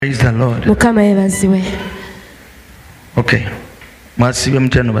Praise the Lord. Mukama yebaziwe. Okay. Mwasibe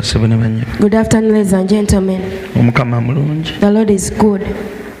mtano basebone banye. Good afternoon, ladies and gentlemen. Omukama mulungi. The Lord is good.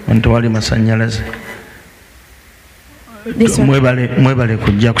 Onto wali masanyalaze. Mwebale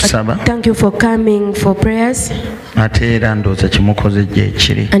kujja kusaba. Thank you for coming for prayers. Ate era ndooza kimukoze gye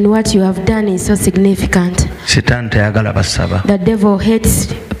ekiri. And what you have done is so significant. Sitaani tayagala basaba. The devil hates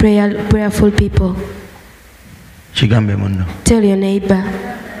prayerful people. Kigambe munno. Tell your neighbor.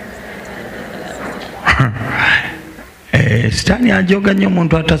 Sitaani ajoga nnyo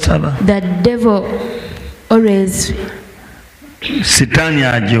omuntu atasaba. The devil always. Sitaani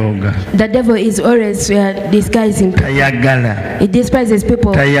ajoga. The devil is always disguising people. Tayagala. He despises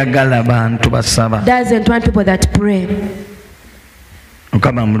people. Tayagala bantu basaba. Doesn't want people that pray.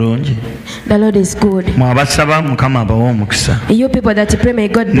 Mukama mulungi. The Lord is good. Mwabasaba Mukama abawa omukisa. You people that pray, may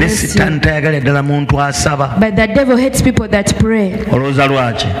God bless you. Sitaani tayagala ddala muntu asaba. But the devil hates people that pray. Olowooza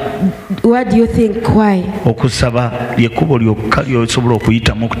lwaki? What do you think? Why? Okusaba lyekkubo lyokka lyosobola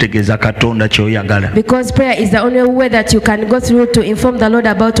okuyitamu okutegeeza Katonda ky'oyagala. Because prayer is the only way that you can go through to inform the Lord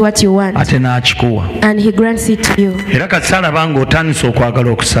about what you want. Ate n'akikuwa. And He grants it to you. Era kati alaba ng'otandise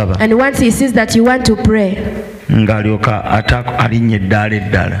okwagala okusaba. And once He sees that you want to pray, ng'alyoka alinnye eddaala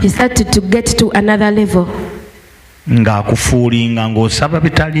eddala. He started to get to another level. Ng'akufuulinga ng'osaba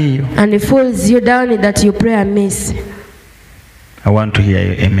bitaliiyo. And He fools you down that you pray amiss. I want to hear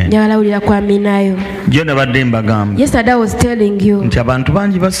you. Amen. Yesterday I was telling you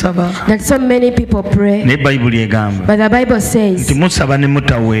that so many people pray, but the Bible says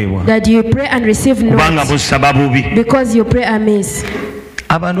that you pray and receive not because you pray amiss.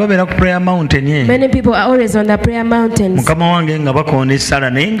 Many people are always on the prayer mountains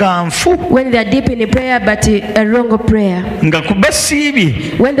when they are deep in a prayer but a wrong prayer,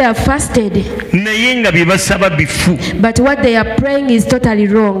 when they are fasted but what they are praying is totally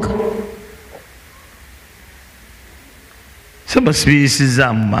wrong. I'm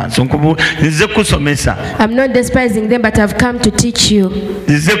not despising them, but I've come to teach you.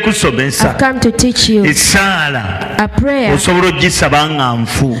 I've come to teach you. A prayer,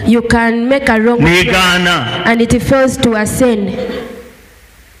 you can make a wrong prayer and it fails to ascend.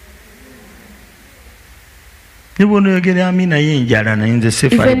 Even if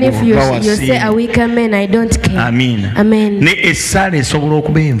you say a weak man, I don't care. Amen. Amen.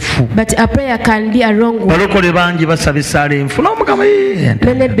 But a prayer can be a wrong one.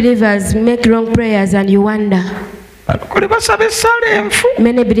 Many believers make wrong prayers and you wonder.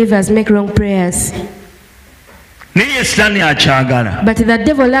 Many believers make wrong prayers. But the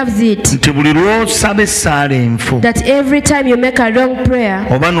devil loves it. That every time you make a wrong prayer,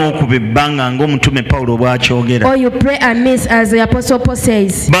 or you pray amiss, as the Apostle Paul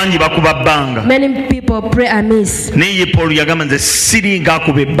says, many people pray amiss.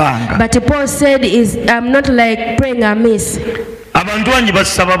 But Paul said, I'm not like praying amiss.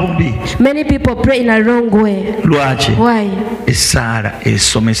 Many people pray in a wrong way. Why?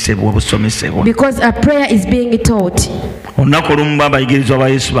 Because a prayer is being taught. One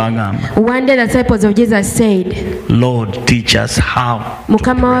day the disciples of Jesus said, Lord, teach us how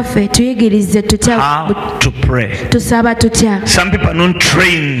to pray. Some people are not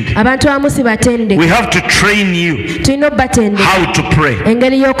trained. We have to train you how to pray.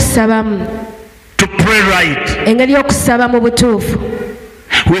 To pray right.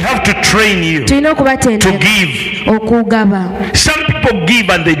 We have to train you to give. Some people give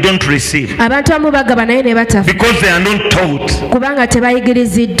and they don't receive because they are not taught.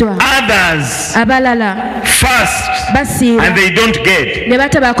 Others fast and they don't get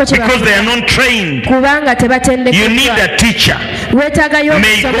because they are not trained. You need a teacher. May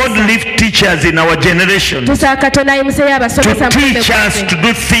God lift teachers in our generation to teach us to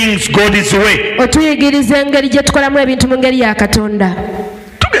do things God's way. By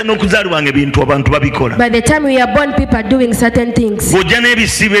the time we are born, people are doing certain things.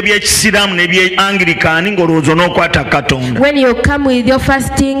 When you come with your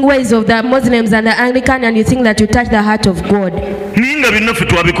fasting ways of the Muslims and the Anglican and you think that you touch the heart of God,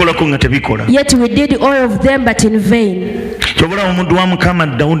 yet we did all of them but in vain.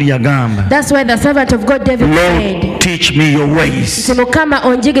 That's why the servant of God David said, teach me your ways.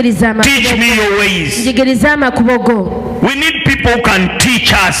 Teach me your ways. We need people who can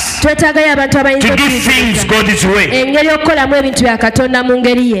teach us to do things God's way.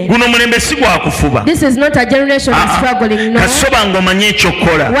 This is not a generation of struggling. No.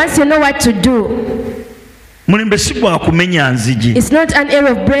 Once you know what to do, mulembe si gwa kumenya nzigi. It's not an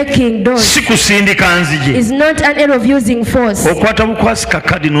error of breaking doors. Si kusindika nzigi. It's not an error of using force. Okwata bukwasi ka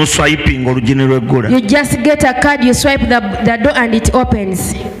kadi no swiping olugi ne lweggula. You just get a card, you swipe the door and it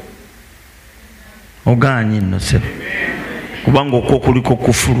opens. Ogaanye nno sebo. Kubanga okwo kuliko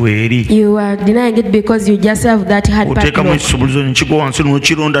kufuru eri. You are denying it because you just have that hard part. Oteka mu kisubuluzo nkigo wansi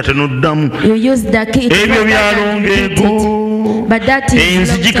n'okironda tenoddamu. You use the key. Ebyo byalongeeko. But that is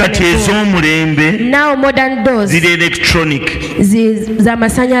enzigi kati ez'omulembe. Now modern doors. Ziri electronic.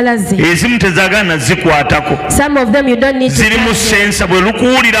 Z'amasanyalaze. Ezimu tezaagala zikwatako. Some of them you don't need to. Ziri mu sensa bwe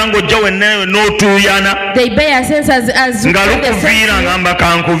lukuwulira ng'ojja wennayo n'otuuyana. They bear a sense as nga lukuviira ngamba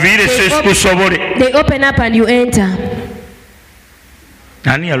kankuviire sikusobole. They open up and you enter.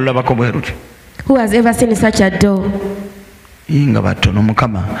 Ani yalulabako bwe luti? Who has ever seen such a door? Inga batono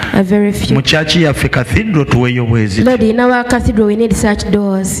mukama. A very few. Mu church yaffe cathedral tuweeyo bweziti. Lord, in our cathedral we need such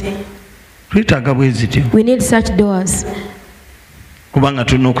doors. Twetaaga bweziti. We need such doors. Kubanga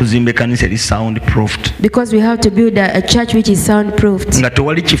tulina okuzimba ekkanisa eri soundproofed. Because we have to build a church which is soundproofed. Nga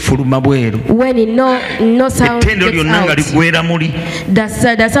tewali kifuluma bweru. When no sound gets out.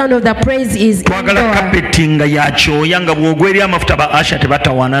 The sound of the praise is twagala carpet nga ya kyoya nga bw'ogwerya amafuta ba asha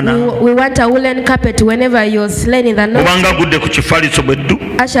tebatawanana. We want a woolen carpet whenever you're slain in the north. Kubanga gudde ku kifaliso bweddu.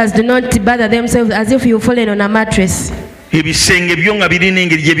 Ushers do not bother themselves as if you've fallen on a mattress. Ebisenge byo nga birina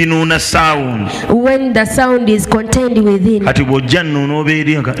engeri gye binuuna sound. When the sound is contained within. Kati bw'ojja nnuuna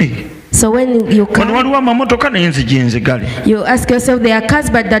obeeri nga so when you come, waliwo amamotoka n'enzigi enzigale. You ask yourself, there are cars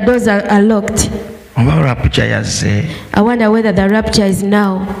but the doors are locked. Oba rapture yazze. I wonder whether the rapture is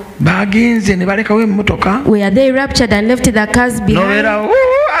now. Bagenze ne balekawo emmotoka. Were they raptured and left the cars behind?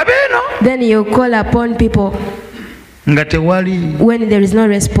 Then you call upon people. Nga tewali. When there is no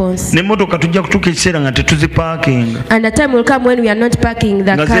response. N'emmotoka tujja kutuuka ekiseera nga tetuziparkinga. And the time will come when we are not parking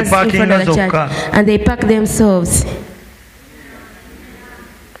the cars in front of the church. And they park themselves.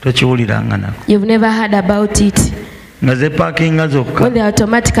 Tokiwuliranga nako. You've never heard about it. Nga ze parkinga zokka. When they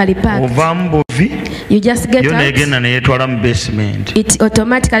automatically park. Ovaamu buvi. You just get out. Yo negenda neyeetwala mu basement. It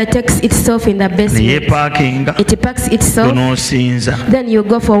automatically takes itself in the basement. Neye parkinga. It parks itself. N'osinza. Then you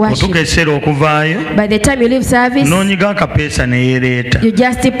go for worship. Otuuka ekiseera okuvaayo. By the time you leave service. N'onyiga akapeesa neyereeta. You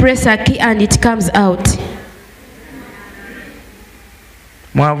just press a key and it comes out.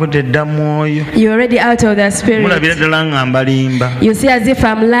 Mwavudde dda mwoyo. You're already out of the spirit. Mulabira ddala nga mbalimba. You see as if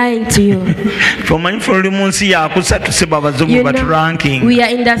I'm lying to you. Omanyi ffe oli mu nsi yakusatu seba abazungu baturanking. We are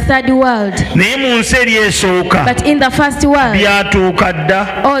in the third world. Naye mu nsi eri esooka. But in the first world. Byatuuka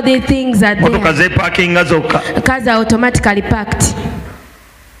dda. All the things are there. Motoka zeepakinga zokka. Cars are automatically parked.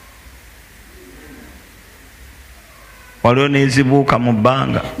 Waliwo n'ezibuuka mu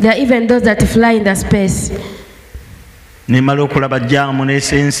bbanga. There are even those that fly in the space. Nemala okulaba jaamu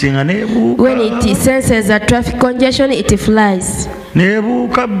n'esensinga neebuuka. When it senses a traffic congestion, it flies.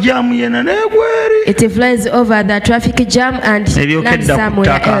 Neebuuka jaamu yena n'egweri. It flies over the traffic jam and lands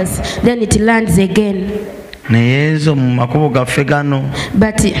somewhere else. Then it lands again. Naye ezo mu makubo gaffe gano.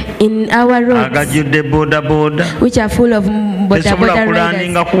 But in our roads, agajjudde bodaboda, which are full of bodaboda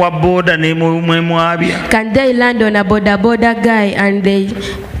riders, kuwa boda ne mwabya. Can they land on a bodaboda guy and they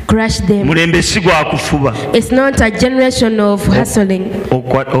crush them? Mulembe si gwa kufuba. It's not a generation of hustling.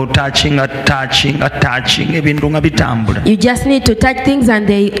 Touching ebintu nga bitambula. You just need to touch things and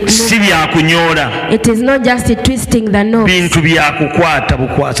they move. Si bya kunyola. It is not just twisting the knobs. Bintu bya kukwata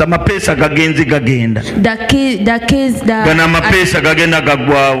bukwasa amapeesa gagenzi gagenda. The keys gana amapeesa gagenda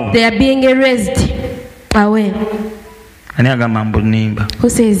gagwawo. They are being erased away. Ani agamba mbu nimba? Who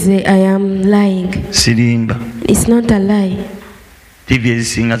says I am lying? Sirimba. It's not a lie. TV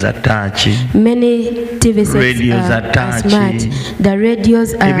ezisinga za touch. Many TV sets are smart. The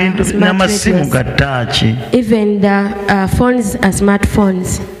radios are smart radios. Even the phones are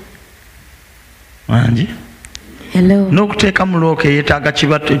smartphones. Anji? Hello. N'okuteeka mu lock yeetaaga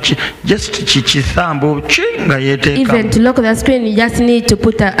kibato just kikithambo nga yeeteeka. Even to lock the screen you just need to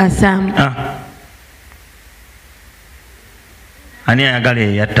put a thumb. Ani ayagala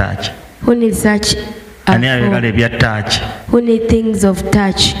eya touch? Who needs such? Ani ayagala ebya touch? Who need things of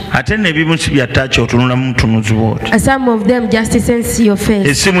touch? Ate n'ebimu si bya touch otunula mu ntunuzi bw'oti. Some of them just sense your face.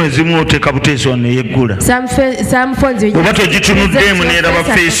 Essimu ezimu oteeka buteesi wano neyeggula. Some phones you oba togitunuddeemu n'eraba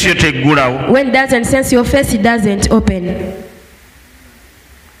face yo teggulawo. When it doesn't sense your face, it doesn't open.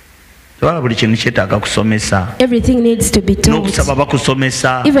 Buli kintu kyetaaga kusomesa. Everything needs to be taught. N'okusaba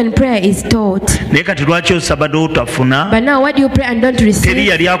bakusomesa. Even prayer is taught. Naye kati lwaki osaba n'otafuna? But now what do you pray and don't receive? Teri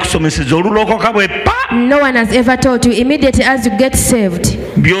yali akusomeseza olulokoka bwe pa. No one has ever taught you. Immediately as you get saved.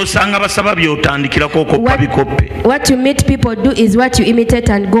 byosanga basaba byotandikirako okoppa bikoppe. What you meet people do is what you imitate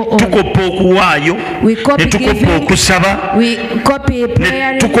and go on. Tukoppa okuwaayo, we copy tukoppa okusaba, we copy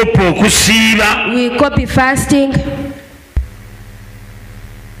prayer, tukoppa okusiiba, we copy fasting.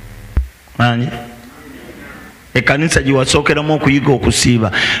 Ekanisa jiwasookeramu okuyiga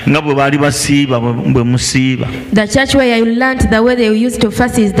okusiiba nga bwe baali basiiba bwe musiiba. The church where you learned the way they used to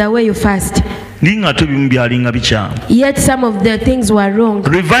fast is the way you fast. Ninga tubimu byalinga bikyamu. Yet some of the things were wrong.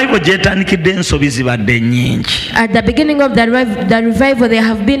 Revival gyetandikidde ensobi zibadde nnyingi. At the beginning of the revival there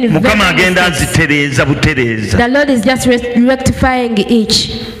have been Mukama agenda azitereeza butereeza. The Lord is just rectifying each.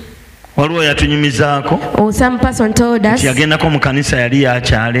 Waliwo yatunyumizaako. Some person told us yagendako mu kanisa yali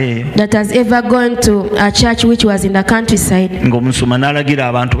yakyale that has ever gone to a church which was in the countryside. Ng'omusuma n'alagira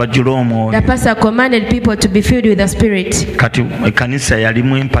abantu bajjule omwoyo. The pastor commanded people to be filled with the Spirit. Kati ekanisa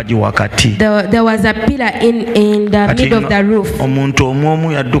yalimu empagi wakati. There was a pillar in the middle of the roof. Omuntu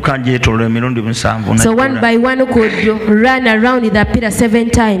omu yadduka gyetoloola emirundi 7. So one by one could run around the pillar 7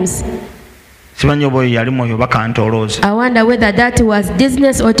 times. I wonder whether that was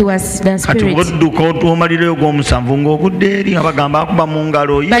dizziness or it was the Spirit. By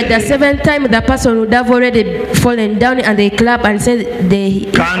the 7th time, the person would have already fallen down and they clap and said they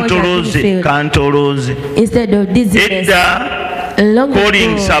instead of dizziness.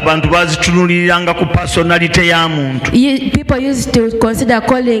 People used to consider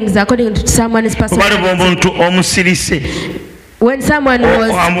callings according to someone's personality. When someone was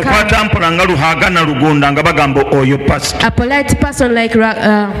a polite person like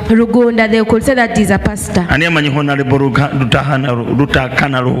Rugunda, they could say that he's a pastor. Who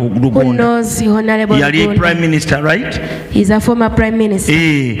knows Honorable Rugunda? Prime Minister, right? He's a former Prime Minister.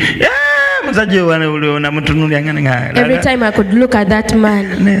 Every time I could look at that man,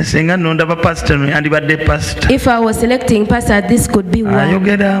 if I was selecting pastor, this could be one.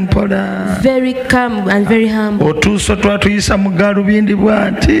 Very calm and very humble.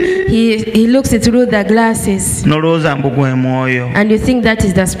 He looks it through the glasses, and you think that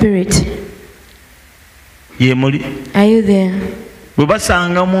is the Spirit. Are you there? When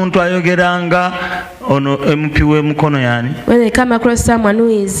they come across someone who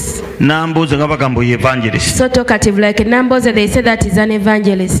is so talkative like Numbers, they say that is an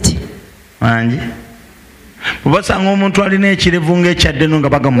evangelist. When they find someone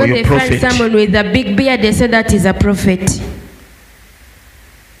with a big beard, they say that is a prophet.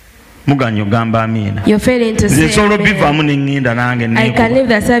 You're failing to say amen. I can leave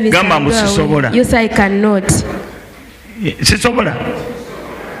the service and go away. You say I cannot. Praise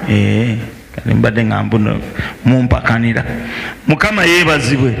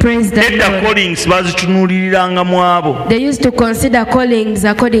the Lord. They used to consider callings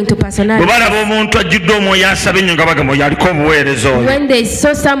according to personality. When they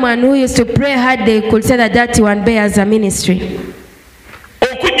saw someone who used to pray hard, they could say that one bears a ministry.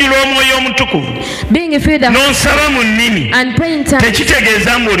 Being filled and praying tongues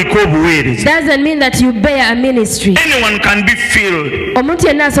doesn't mean that you bear a ministry. Anyone can be filled.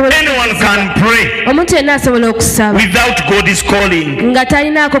 Anyone can pray without God is calling.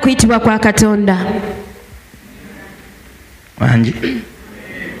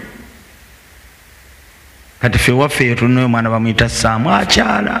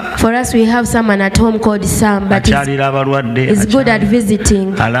 For us, we have someone at home called Sam, but he's good at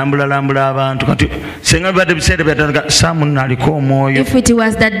visiting. If it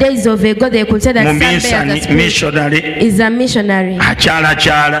was the days of ago, they could say that Sam is a missionary.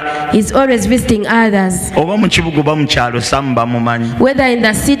 He's always visiting others. Whether in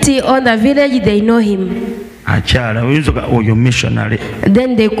the city or the village, they know him.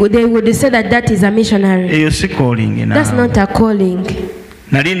 Then they would say that is a missionary. That's not a calling.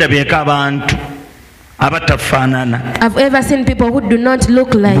 I've ever seen people who do not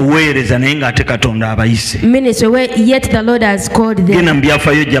look like ministry, where yet the Lord has called them.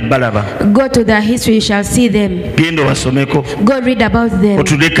 Go to their history, you shall see them. Go read about them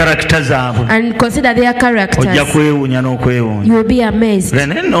and consider their characters. You will be amazed.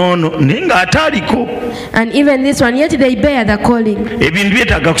 And even this one, yet they bear the calling.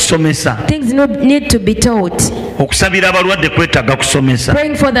 Things need to be taught.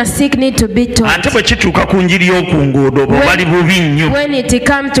 Praying for the sick need to be taught. When it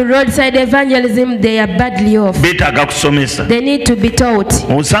comes to roadside evangelism, they are badly off. They need to be taught.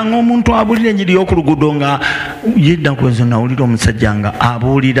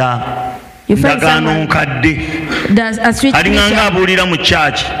 You find someone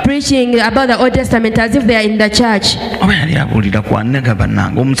preaching about the Old Testament as if they are in the church.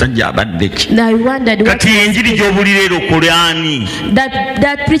 Now I wondered what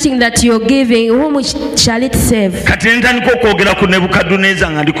that preaching that you're giving, whom shall it save? When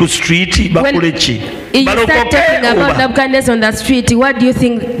you start talking about Nebuchadnezzar on the street, what do you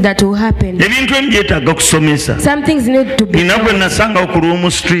think that will happen? Some things need to be taught.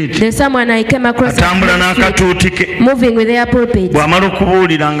 There's someone I came across moving with their pulpit.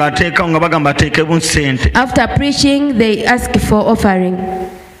 After preaching, they ask for offering.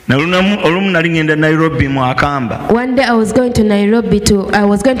 One day I was going to Nairobi I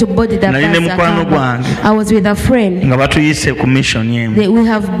was going to board the bus. I was with a friend. We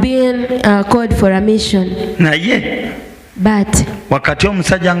have been called for a mission. But in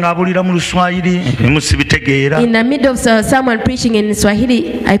the middle of someone preaching in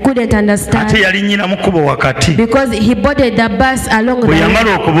Swahili, I couldn't understand because he boarded the bus along the way.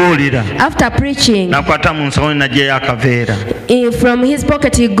 After preaching, from his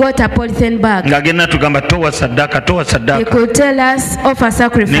pocket he got a polythene bag. He could tell us offer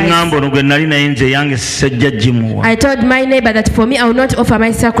sacrifice. I told my neighbor that for me I will not offer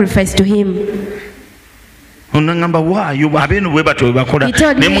my sacrifice to him. He told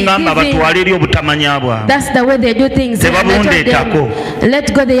me, that's the way they do things.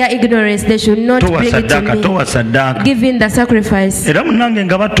 Let go their ignorance. They should not bring it to me. Giving the sacrifice.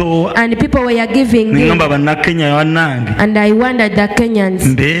 And people were giving me. And I wondered the Kenyans.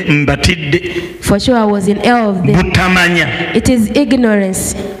 For sure I was in awe of them. It is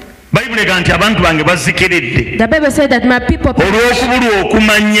ignorance. The Bible said that my people perish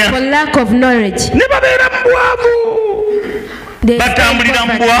for lack of knowledge.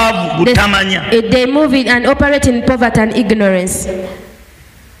 They move in and operate in poverty and ignorance.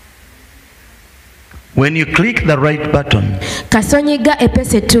 When you click the right button,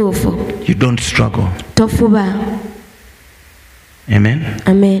 you don't struggle. Amen.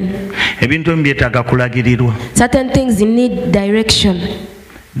 Amen. Certain things need direction.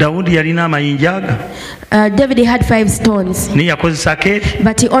 David had 5 stones,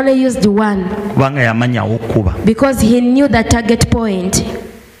 but he only used one because he knew the target point.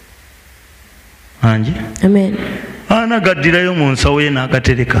 Amen. The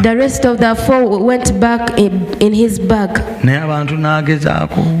rest of the 4 went back in his bag.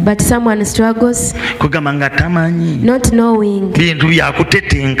 But someone struggles, not knowing the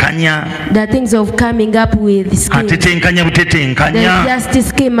things of coming up with scheme. They just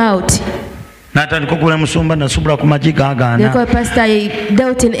scheme out. The pastor, I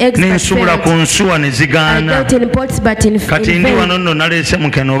dealt in experts. I dealt in pots, but in vain.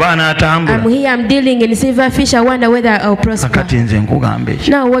 I'm here, I'm dealing in silverfish. I wonder whether I'll prosper.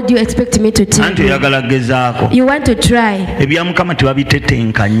 Now, what do you expect me to tell you? You want to try.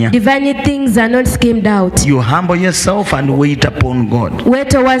 Divine things are not schemed out. You humble yourself and wait upon God.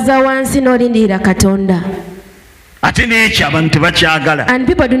 And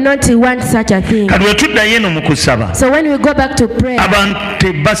people do not want such a thing. So when we go back to prayer,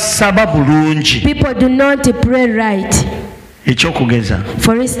 people do not pray right.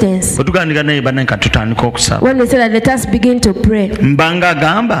 For instance, when we say that let us begin to pray,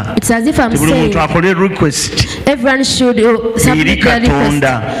 it's as if I'm saying everyone should submit their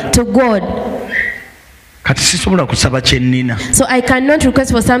request to God. So I cannot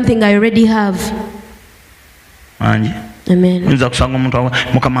request for something I already have. Amen. Lord,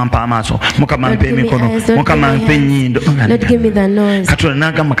 give me the nose.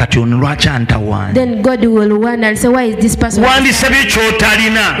 Then God will wonder and say, why is this person?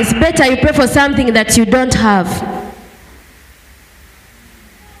 It's better you pray for something that you don't have.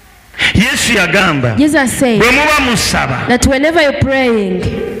 Jesus said that whenever you're praying,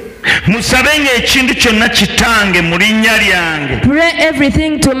 pray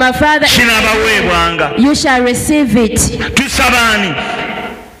everything to my Father, you shall receive it.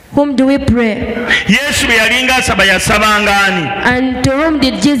 Whom do we pray? And to whom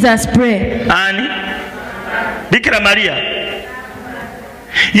did Jesus pray?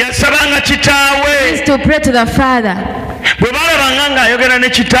 He used to pray to the Father.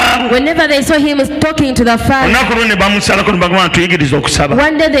 Whenever they saw him talking to the Father,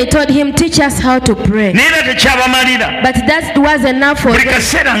 one day they told him, teach us how to pray. But that was enough for them.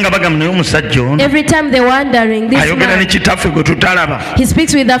 Every time they were wondering, this man, he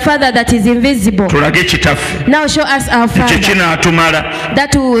speaks with the Father that is invisible. Now show us our Father.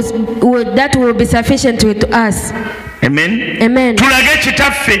 that will be sufficient to us. Amen. Amen.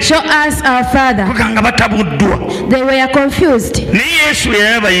 Tulage show us our Father. They were confused.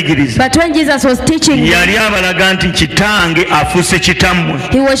 But when Jesus was teaching them,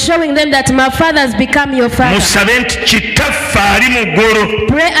 he was showing them that my Father has become your Father.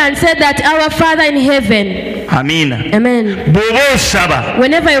 Pray and say that our Father in heaven. Amen. Amen.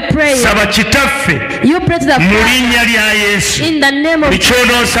 Whenever you pray, you pray to the Father in the name of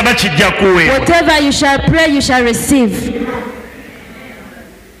Jesus. Whatever you shall pray, you shall receive.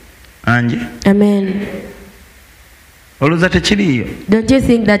 Amen. Don't you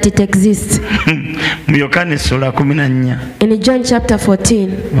think that it exists? In John chapter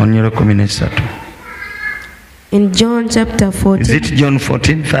 14. In John chapter 14. Is it John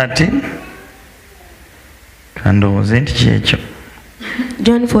 14:13?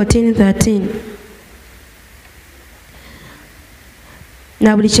 John 14:13.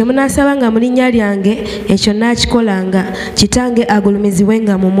 Na buli kye munaasabanga mu linnya lyange ekyo naakikolanga kitange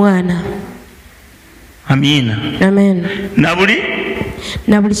agulumizibwenga mu mwana. Amina. Amen. Na buli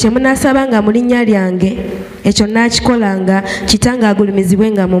kye munaasabanga mu linnya lyange ekyo naakikolanga kitange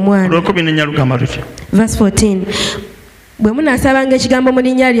agulumizibwenga mu mwana. Verse 14. Bwe munaasabanga ekigambo mu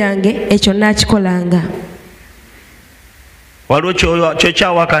linnya lyange ekyo naakikolanga. Waliwo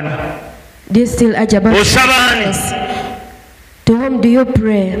kyokyawakana. This still about Osabani. To whom do you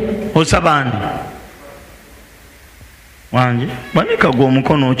pray? Osabani. Wanje wanika gwo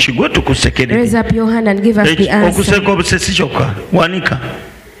mukono okigwe tukusekerere. Raise up your hand and give us the answer. Okuseka obusesi kyokka wanika.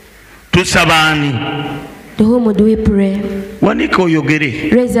 Tusabani. To whom do we pray? Wanika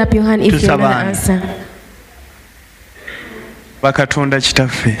oyogere. Raise up your hand if you know the answer. Bakatonda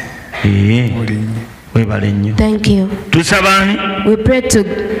kitaffe. Webale nnyo. Thank you. Tusabani. We pray to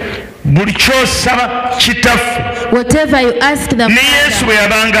buli kyosaba kitaffe. Whatever you ask the Father. Yesu bwe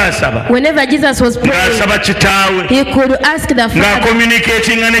yabanga asaba. Whenever Jesus was praying, asaba kitaawe. He could ask the Father.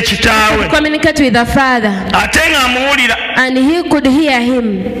 Communicating ne kitaawe. Communicate with the Father. Ate ng'amuwulira. And he could hear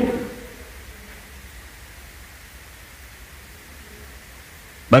him.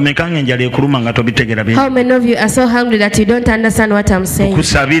 How many of you are so hungry that you don't understand what I'm saying?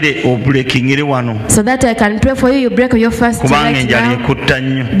 So that I can pray for you, you break your fast right now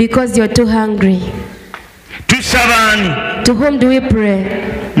because you're too hungry. To whom do we pray?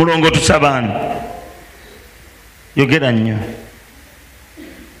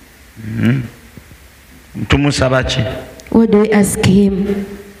 What do we ask him?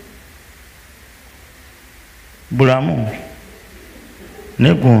 Bulamu.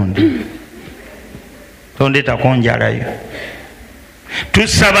 Negundi tondeta konjalayo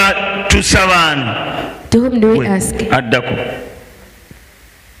tusabani. To whom do we ask? Addako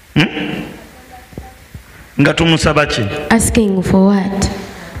nga tumusaba ki? Asking for what?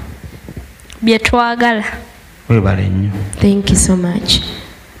 Byetwagala. Webale nnyo. Thank you so much.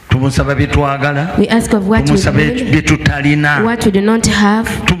 Tumusaba byetwagala. We ask of what we byetutalina. What we do not have.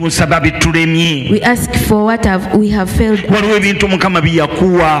 Tumusaba bitulemye. We ask for what we have failed. Waliwo ebintu Mukama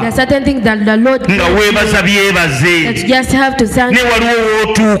byeyakuwa. There are certain things that the Lord nga weebaza byebaze. that you just have to thank. Ne waliwo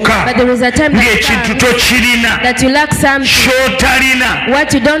wootuuka. But there is a time ng'ekintu tokirina. that you lack something. Ky'otalina.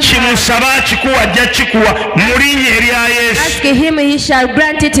 What you don't have. Kimusaba akikuwa ajja kikuwa mu linnya erya Yesu. Ask him, he shall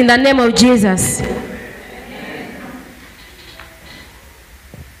grant it in the name of Jesus.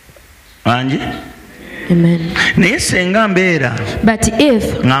 Amen. Naye senga mbeera. But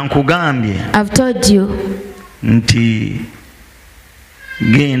if nga nkugambye I've told you nti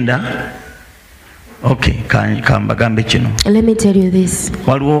genda, okay, kambagambe kino. Let me tell you this.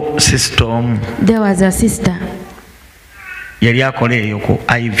 Waliwo sister omu. There was a sister. Yali akola eyo ku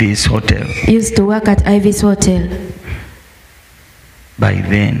Ivy's Hotel. Used to work at Ivy's Hotel. By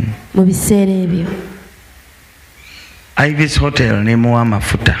then. Mu biseera ebyo. Ivy's Hotel nemuwa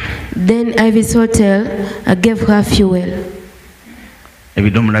amafuta. Then Ivy's Hotel gave her fuel.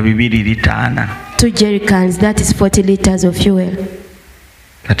 Ebidomola 2 lita 4. 2 jerrycans, that is 40 liters of fuel.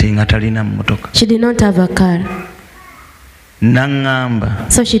 Kati nga talina mmotoka. She did not have a car.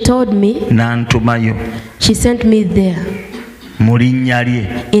 Nangamba. So she told me. Nantumayo. She sent me there. Mu linnya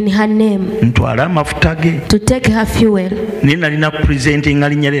lye. In her name. Ntwala amafuta ge. To take her fuel. Ni nalina presenting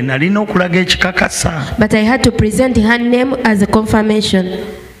linnya lye, nalina okulaga ekikakasa. But I had to present her name as a confirmation.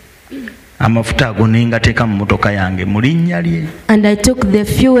 Amafuta ago nengateeka mu motoka yange mu linnya lye. And I took the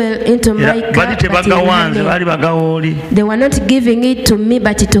fuel into my car. Bali tebagawanze, bali bagawooli. They were not giving it to me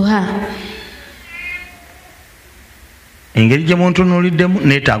but to her. Engeri gye muntunuuliddemu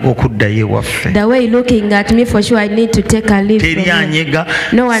neetaaga okuddayo ewaffe. The way looking at me, for sure I need to take a leave. Teri anyega.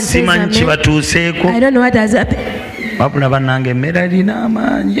 No one simanyi kibatuuseeko. I don't know what has happened. wabula bannange emmere erina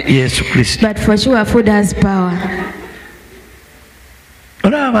amaanyi Yesu Kristo. But for sure food has power.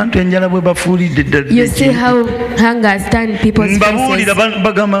 Abantu enjala bwe bafuulidde. You see how hunger has turned people's faces.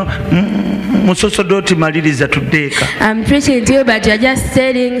 Bagamba musosodoti maliriza tuddeeka. I'm preaching to you but you're just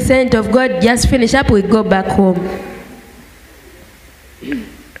saying, saint of God, just finish up, we go back home.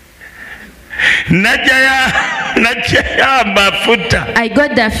 Najaya mafuta. I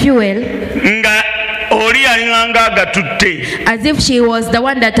got the fuel. Nga oli alinganga agatutte. As if she was the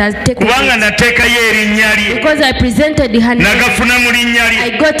one that has taken kubanga nateeka ye erinnya lye. Because I presented her name. Nagafuna mu linnya lye. I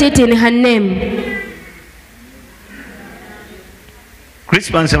got it in her name.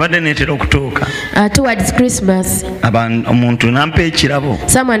 Christmas abadde neetera okutuuka. Towards Christmas. Omuntu nampa ekirabo.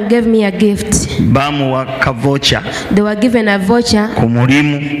 Someone gave me a gift. Bamuwa ka voucher. They were given a voucher. Ku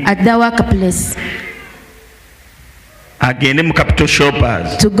mulimu. At the workplace. Agende mu Capital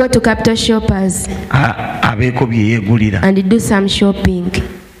Shoppers. To go to Capital Shoppers. Abeeko bye yeegulira. And do some shopping.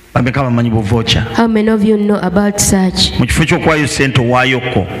 How many of you know about such? Instead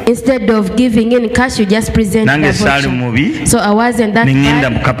of giving in cash, you just present the voucher. So I wasn't that bad.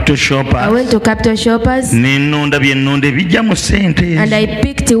 I went to Capital Shoppers and I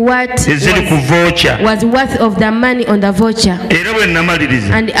picked what was worth of the money on the voucher.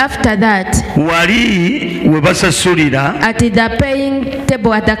 And after that, at the paying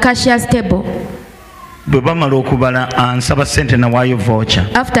table, at the cashier's table,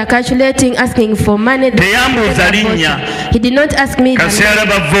 after calculating, asking for money, he did not ask me the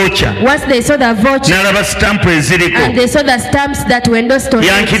money. Once they saw the voucher and they saw the stamps that were endorsed on it,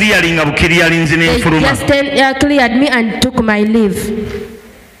 they just cleared me and took my leave.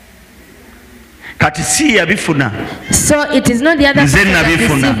 So it is not the other person that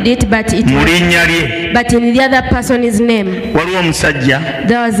received it, but in the other person's name.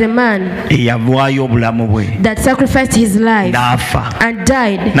 There was a man that sacrificed his life and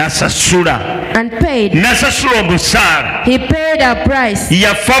died and paid. He paid a price. He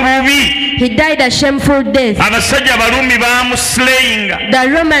died a shameful death. The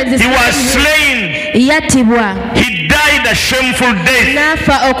Romans, he was slain. He died a shameful death.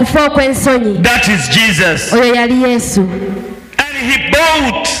 That is Jesus. And he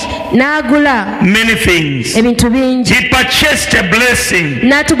bought many things. He purchased a blessing,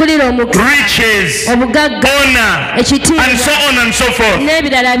 riches, honor, and so on and so forth.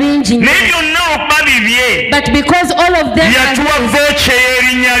 But because all of them he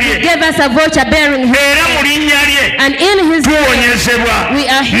gave us a voucher bearing his name. And in his name we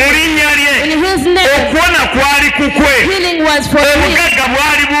are healed. In his name healing was for him.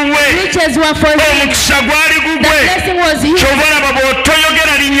 Riches were for him. The blessing was his. So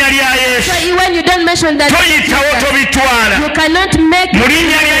when you don't mention that, you cannot make it. In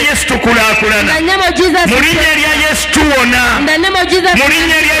the name of Jesus, in the name of Jesus,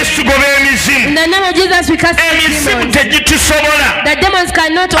 in the name of Jesus, we cast demons. The demons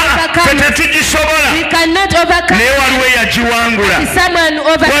cannot overcome. We cannot overcome. Someone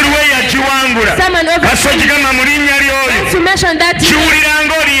overcome. Someone overcome. To mention that,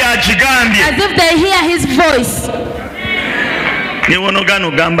 as if they hear his voice. Even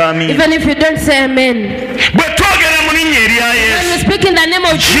if you don't say amen. When you speak in the name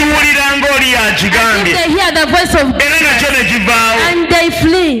of Jesus, they hear the voice of God and they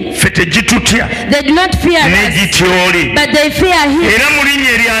flee. They do not fear us, but they fear him. And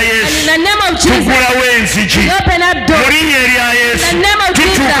in the name of Jesus, we open up doors. In the name of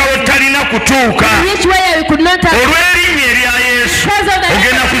Jesus, which way we could not have. Because of the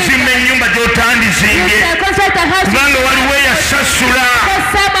name of Jesus, you construct a house.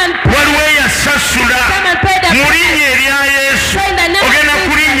 Waliwo eyasasula mu linnya erya Yesu ogenda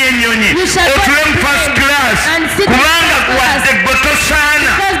kulinnya ennyonyi otule mu first class kubanga wadde gwe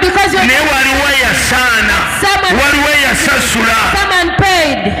tosaana naye waliwo eyasaana waliwo eyasasula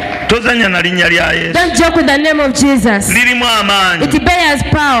tozanya na linnya lya Yesu. Don't joke with the name of Jesus. Lirimu amaanyi. It bears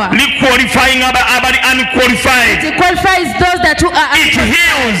power. Qualifying abali unqualified. It qualifies those that who are unqualified. It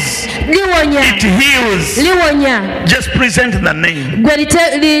heals. Liwonya. It heals. Liwonya. Just present the name. At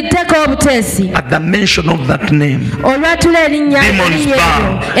the mention of that name, demons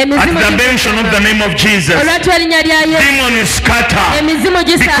bow. At the mention of the name of Jesus, demons scatter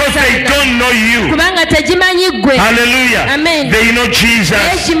because they don't know you. Hallelujah. Amen. They know Jesus.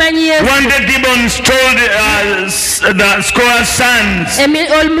 One day demons told the score's sons,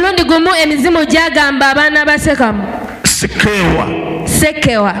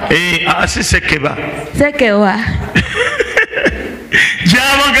 Sekewa.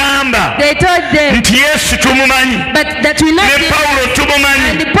 n'abagamba they told them nti Yesu tumumanyi ne Paulo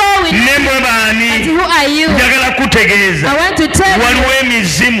tumumanyi ne mwe baani njagala kutegeeza waliwo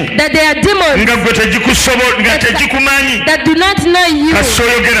emizimu nga gwe tegikumanyi kasi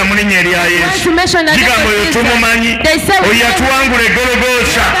oyogera mu linnya erya Yesu gigamba oyo tumumanyi oyo yatuwangula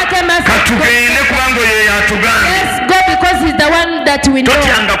egologoosa katugende kubanga oyo yatugambye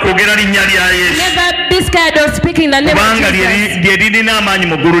totyanga kwogera linnya lya Yesu kubanga lye lirina amaanyi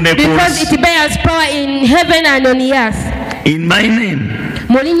mu ggulu ne ku nsi. In my name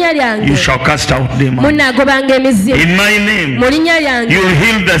you shall cast out demons. In my name you will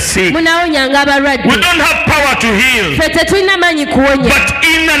heal the sick. We don't have power to heal, but in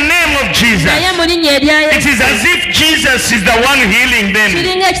the name of Jesus, it is as if Jesus is the one healing them.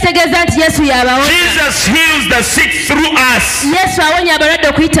 Jesus heals the sick through us. The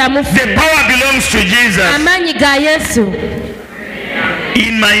power belongs to Jesus.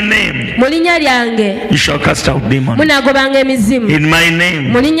 In my name you shall cast out demons. In my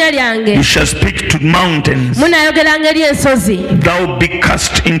name you shall speak to mountains. Thou be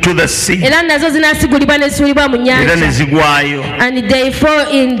cast into the sea. And they fall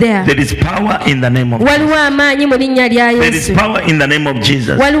in there. There is power in the name of Jesus. There is power in the name of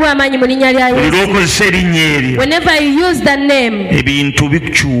Jesus. Whenever you use the name,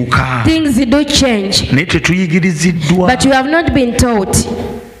 things do change. But you have not been taught.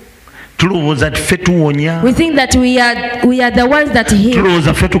 We think that we are the ones that heal. We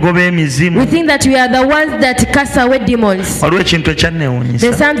think that we are the ones that cast away demons.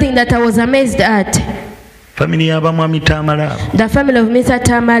 There's something that I was amazed at. The family of Mr.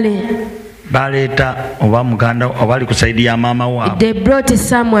 Tamale, they brought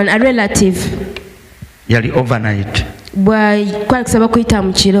someone, a relative. Overnight.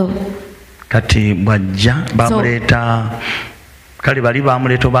 He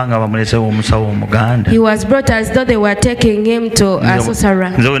was brought as though they were taking him to a sorcerer.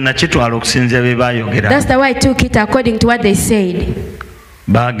 That's the way I took it according to what they said.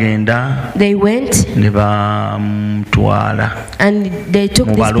 They went and they took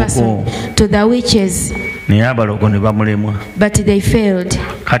this person to the witches, but they failed.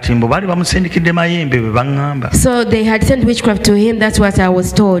 So they had sent witchcraft to him. That's what I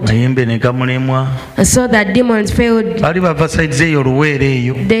was told. So that demons failed.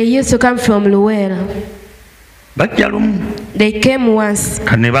 They used to come from Luwera. They came once.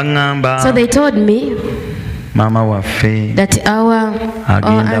 So they told me that our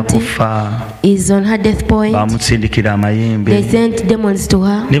auntie is on her death point. They sent demons to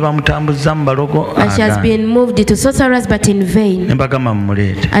her, and she has been moved to sorcerers, but in vain. I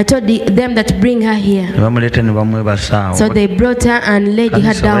told them that bring her here. So they brought her and laid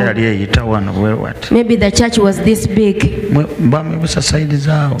her down. Maybe the church was this big.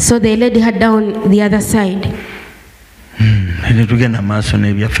 So they laid her down the other side.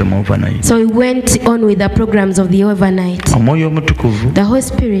 So we went on with the programs of the overnight. The Holy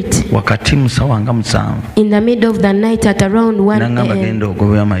Spirit, in the middle of the night at around 1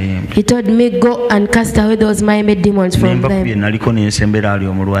 a.m., he told me, go and cast away those Mayembe demons from them.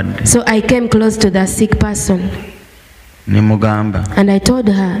 So I came close to the sick person. And I told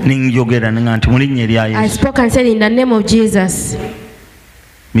her, I spoke and said, in the name of Jesus,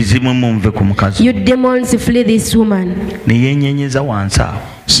 you demons, flee this woman.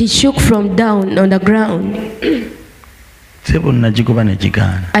 She shook from down on the ground.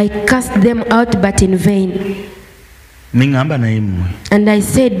 I cast them out, but in vain. And I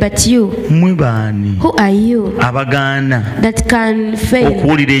said, but you, who are you that can fail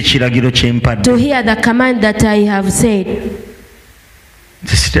to hear the command that I have said?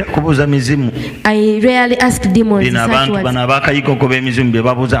 I rarely ask demons such words.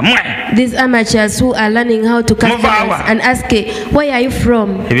 These amateurs who are learning how to cast demons and ask, where are you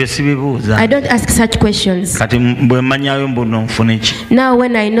from? I don't ask such questions. Now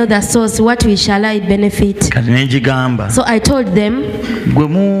when I know the source, what shall I benefit? So I told them,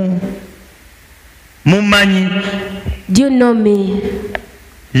 do you know me?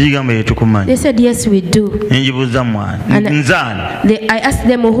 They said, yes, we do. And I asked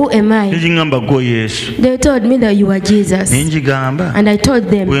them, who am I? They told me that you are Jesus. And I told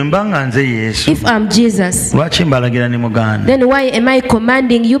them, if I'm Jesus, then why am I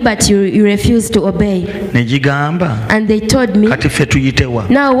commanding you but you refuse to obey? And they told me,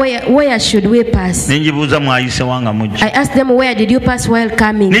 now where should we pass? I asked them, where did you pass while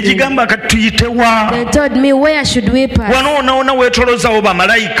coming? They told me, where should we pass?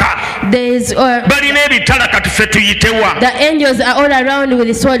 The angels are all around with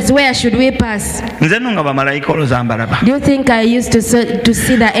the swords. Where should we pass? Do you think I used to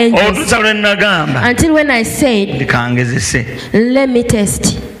see the angels? Until when I said, let me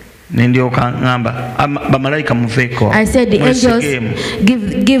test. I said the angels,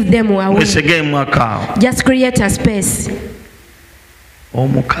 give them away. Just create a space. The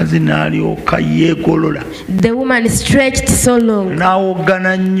woman stretched so long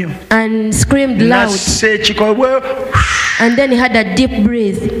and screamed loud, and then he had a deep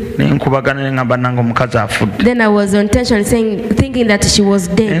breath. Then I was on tension, thinking that she was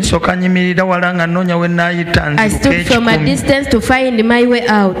dead. I stood from a distance to find my way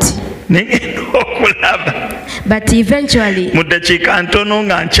out. But eventually, in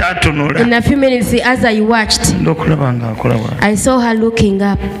a few minutes as I watched, I saw her looking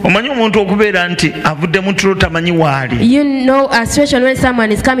up. You know a situation when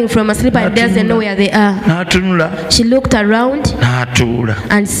someone is coming from a sleep and doesn't know where they are. She looked around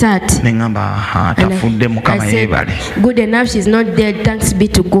and sat. And I said, good enough, she's not dead, thanks be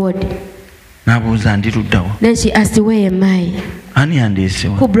to God. Then she asked, where am I?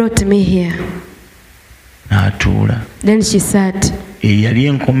 Who brought me here? Then she sat.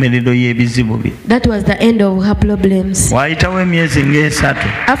 That was the end of her problems. After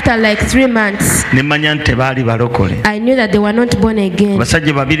like 3 months, I knew that they were not born again.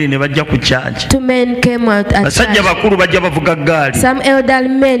 2 men came out at church. Some elderly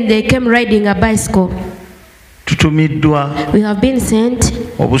men, they came riding a bicycle. We have been sent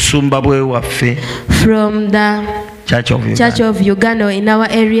from the Church of Uganda in our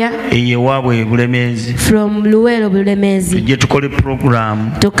area, from Luwero Bulemezi,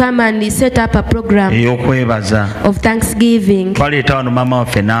 to come and set up a program of Thanksgiving.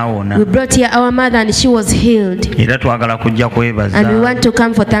 We brought here our mother and she was healed, and we want to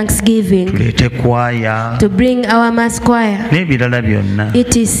come for Thanksgiving, to bring our mass choir,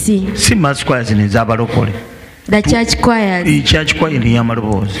 etc. The church choirs. The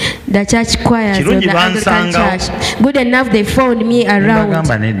church choirs of the Anglican Church. Good enough, they found me around.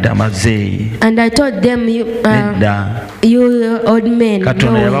 And I told them, you old men, no.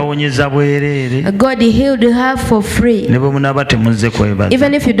 God healed her for free.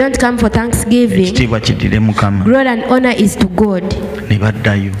 Even if you don't come for Thanksgiving, glory and honor is to God.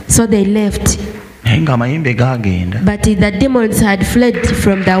 So they left. But the demons had fled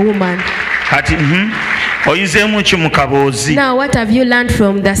from the woman. Now what have you learned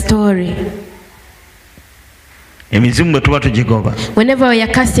from the story? Whenever we are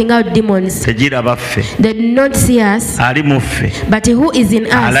casting out demons, they do not see us, but who is in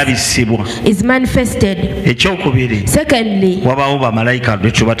us is manifested. Secondly, there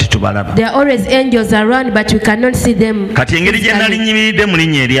are always angels around, but we cannot see them.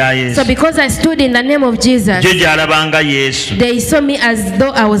 So because I stood in the name of Jesus, they saw me as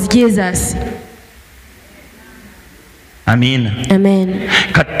though I was Jesus. Amen. Amen.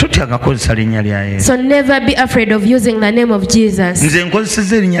 So never be afraid of using the name of Jesus.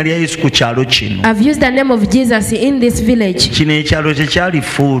 I've used the name of Jesus in this village.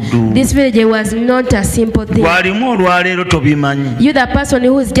 This village was not a simple thing. You, the person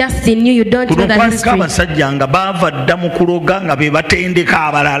who is just in you don't know the history.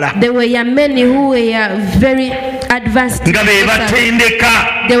 There were many who were very advanced. They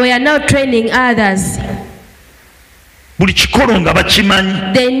were now training others.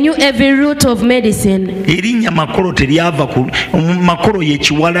 They knew every root of medicine. From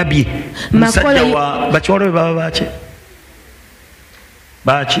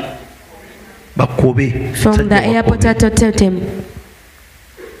the airport totem.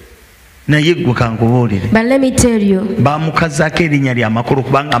 But let me tell you, they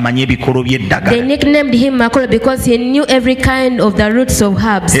nicknamed him Makolo because he knew every kind of the roots of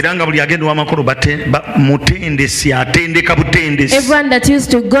herbs. Everyone that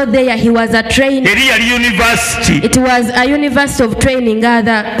used to go there, he was a trainer. It was a university of training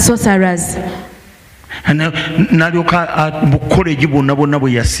other sorcerers. All the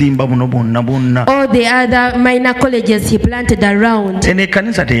other minor colleges he planted around.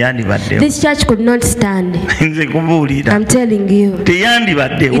 This church could not stand. I'm telling you,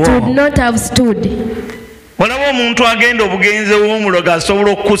 it would not have stood.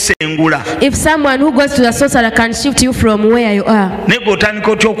 If someone who goes to the sorcerer can shift you from where you are,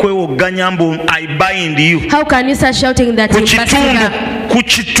 how can you start shouting that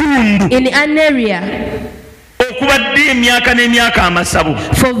in an area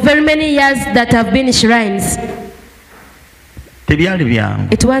for very many years that have been shrines?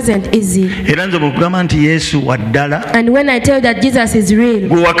 It wasn't easy. And when I tell you that Jesus is real,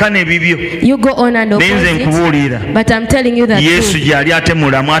 you go on and oppose it. But I'm telling you that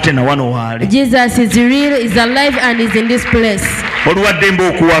Jesus is real, is alive, and is in this place. You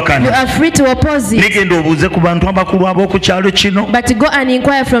are free to oppose it. But go and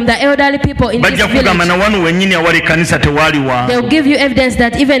inquire from the elderly people in this village. They'll give you evidence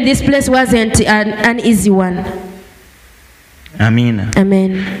that even this place wasn't an easy one. Amen.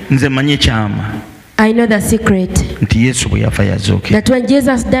 Amen. I know the secret that when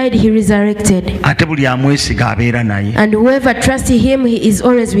Jesus died, he resurrected. And whoever trusts him, he is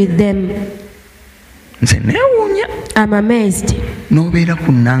always with them. I'm amazed.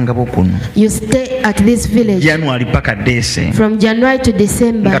 You stay at this village from January to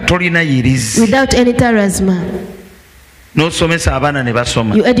December without any terrorism. You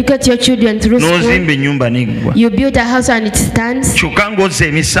educate your children through school. You build a house and it stands.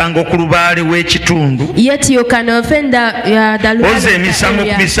 Yet you can offend the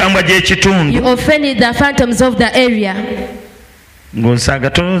you offend the phantoms of the area. You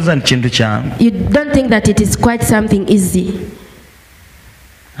don't think that it is quite something easy.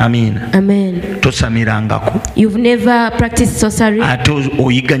 Amen. Amen. You've never practiced sorcery. I'm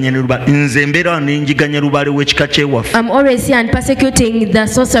always here and persecuting the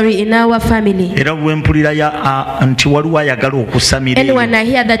sorcery in our family. Anyone I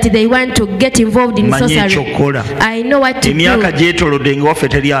hear that they want to get involved in sorcery, I know what to do.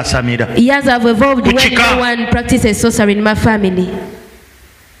 Years have evolved when no one practices sorcery in my family.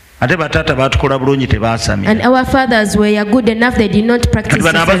 And our fathers were good enough, they did not practice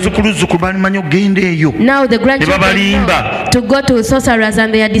sorcery. Now the grandchildren know to go to sorcerers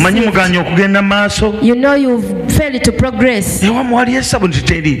and they are deceived. You know you've failed to progress.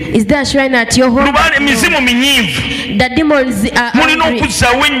 Is there a shrine at your home? The demons are angry.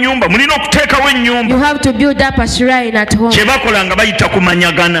 You have to build up a shrine at home.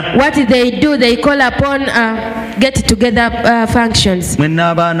 What they do, they call upon get together functions.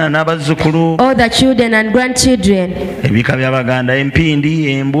 All the children and grandchildren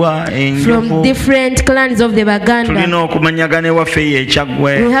from different clans of the Baganda.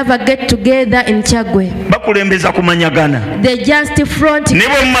 We have a get together in Chagwe. They just front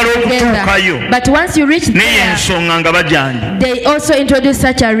together. But once you reach there, they also introduce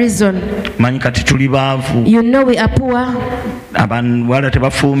such a reason. You know we are poor.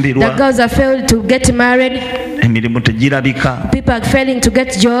 The girls are failed to get married. People are failing to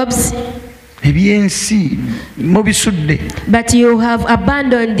get jobs. But you have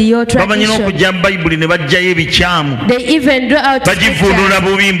abandoned your tradition. They even draw out scriptures.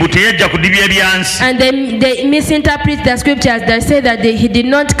 And they misinterpret the scriptures that say that he did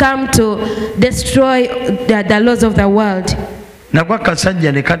not come to destroy the laws of the world. I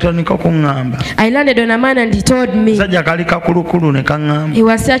landed on a man and he told me, he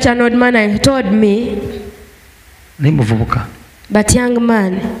was such an old man, and he told me, but young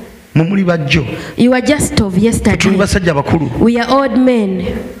man, you are just of yesterday. We are old men.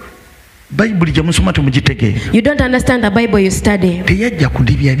 You don't understand the Bible you study. He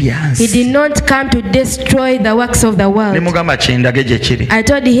did not come to destroy the works of the world. I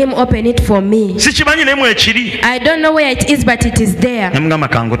told him, open it for me. I don't know where it is, but it is there.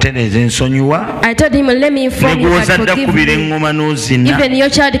 I told him, let me inform you and forgive me. Even your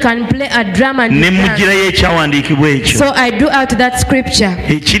child can play a drum and dance. So I drew out that scripture,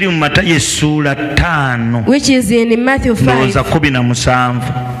 which is in Matthew 5,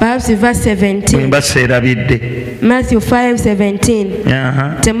 perhaps verse 17. Matthew 5:17.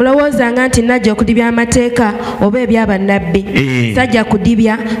 Temulowozanga nti najja okudibya amateeka oba ebyabannabbi. Sajja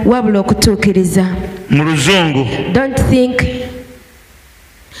kudibya wabula okutuukiriza. Mu Luzungu.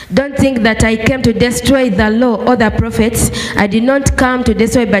 Don't think that I came to destroy the law or the prophets. I did not come to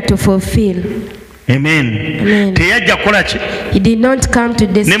destroy but to fulfill. Amen. He did not come to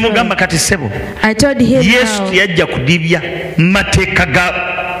destroy. I told him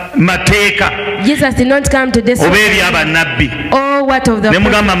Jesus did not come to destroy all what of the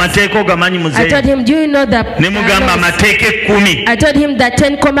prophets. I told him, do you know the I told him the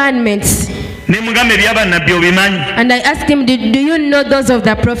 10 commandments. And I asked him, do you know those of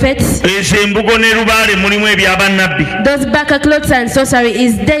the prophets? Those baka clothes and sorcery,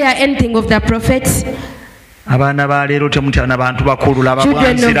 is there anything of the prophets? Children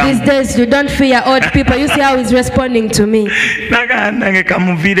of these days, you don't fear old people. You see how he's responding to me.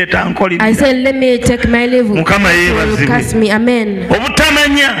 I said, let me take my leave. You curse me. Amen.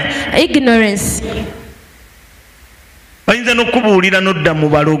 Ignorance.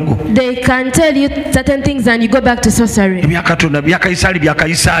 They can tell you certain things and you go back to sorcery. What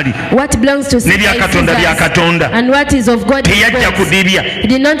belongs to Caesar and what is of God is God's. He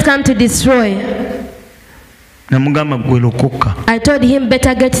did not come to destroy. I told him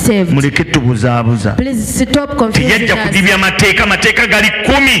better get saved. Please stop confusing us.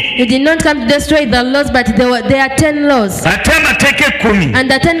 He did not come to destroy the laws, but there are 10 laws. And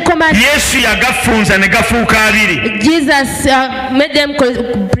the 10 commandments, Jesus made them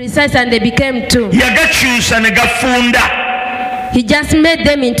precise and they became 2. He just made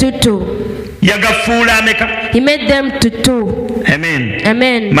them into 2. He made them to 2. Amen.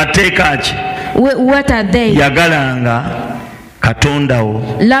 Amen. What are they? Love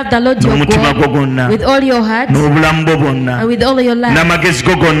the Lord your God with all your heart and with all your life,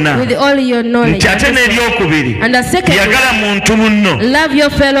 with all your knowledge. And the second, love your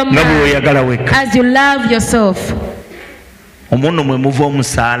fellow man as you love yourself.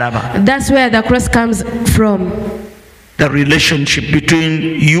 That's where the cross comes from. The relationship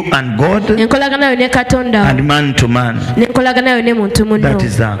between you and God and man to man. That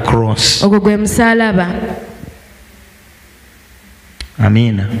is the cross.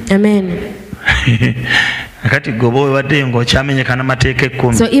 Amen. Amen.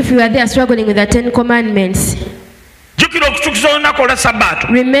 So if you are there struggling with the 10 commandments,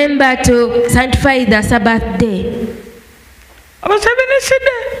 remember to sanctify the Sabbath day.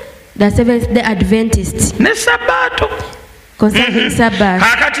 The Seventh Day Adventists. Concerning Sabbath.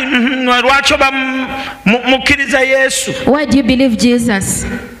 Why do you believe Jesus?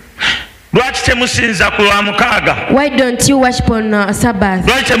 Why don't you worship on Sabbath?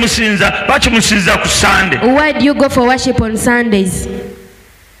 Why do you go for worship on Sundays?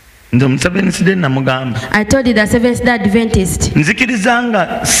 I told you the Seventh Day Adventist.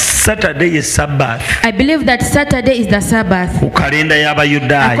 Saturday is Sabbath. I believe that Saturday is the Sabbath according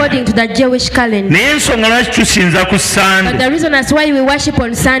to the Jewish calendar. But the reason as why we worship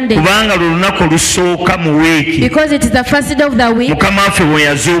on Sunday, because it is the first day of the week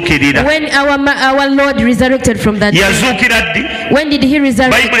when our Lord resurrected from that day. When did he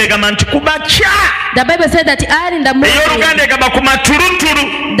resurrect? The Bible said that early in the morning.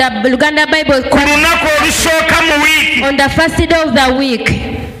 The Luganda Bible on the first day of the week.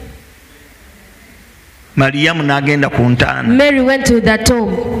 Mary went to the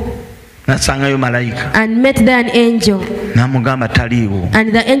tomb and met there an angel.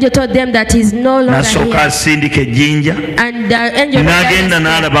 And the angel told them that he's no longer here. And the angel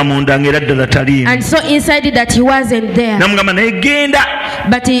and so inside it that he wasn't there.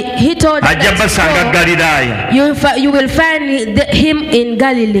 But he told them that you will find him in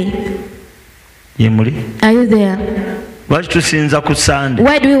Galilee. Are you there? Why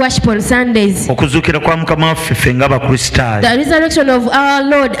do we worship on Sundays? The resurrection of our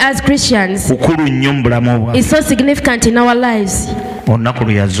Lord as Christians is so significant in our lives.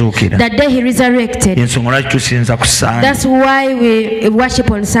 The day he resurrected. That's why we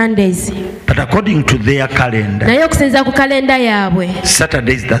worship on Sundays. But according to their calendar,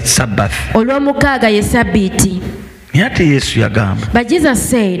 Saturday is the Sabbath. But Jesus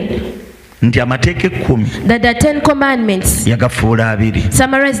said that the 10 commandments,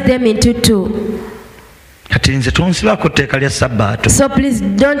 summarize them into 2. So please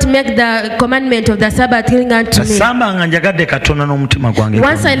don't make the commandment of the Sabbath killing unto me.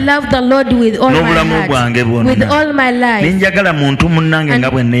 Once I love the Lord with all my heart, with all my life, and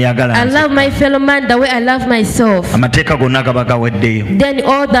I love my fellow man the way I love myself, then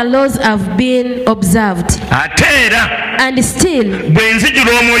all the laws have been observed. And still,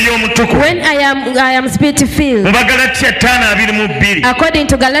 when I am spirit filled, according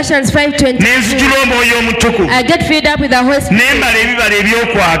to Galatians 5:22, I get filled up with the Holy Spirit and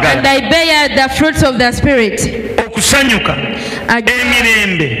I bear the fruits of the Spirit.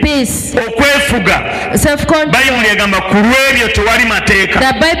 Peace, self-control.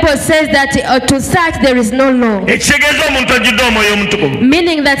 The Bible says that to such there is no law.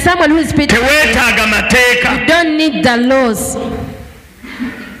 Meaning that someone who is spiritual, you don't need the laws.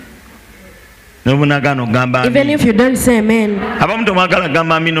 Even if you don't say amen.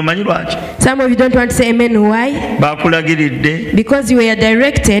 Some of you don't want to say amen. Why? Because you were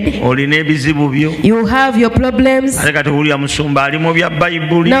directed. You have your problems. Now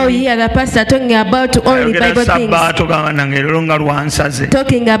you hear the pastor talking about only Bible things,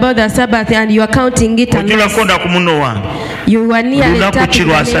 talking about the Sabbath, and you are counting it a loss. You are nearly tapping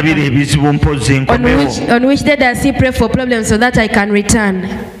on which day does he pray for problems so that I can return?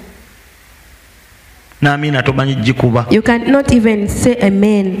 You cannot even say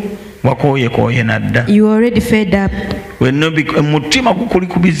amen. You are already fed up.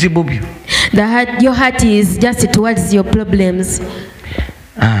 Your heart is just towards your problems.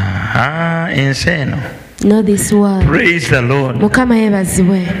 Know this word. Praise the Lord.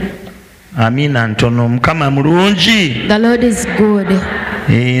 The Lord is good.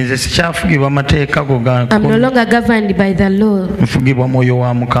 I'm no longer governed by the law,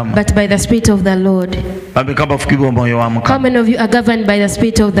 but by the Spirit of the Lord. How many of you are governed by the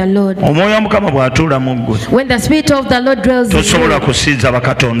Spirit of the Lord? When the Spirit of the Lord dwells in you,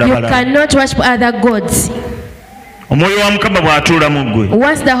 you cannot worship other gods.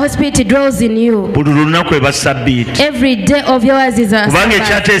 Once the Holy Spirit dwells in you, every day of yours is a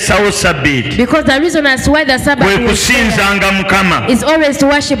Sabbath. Because the reason as why the Sabbath is always to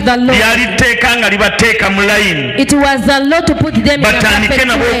worship the Lord. It was the Lord to put them in a perfect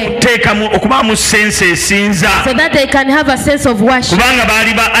way, so that they can have a sense of worship.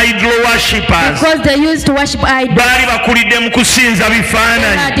 Because they used to worship idols. They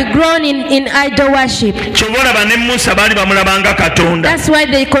had grown in idol worship. That's why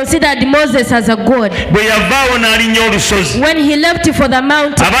they considered Moses as a god. When he left for the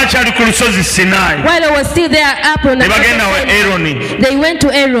mountain, while he was still there up on the mountain, they went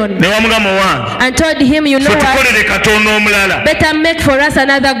to Aaron and told him, you know what, better make for us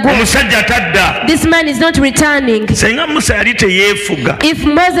another god. This man is not returning. If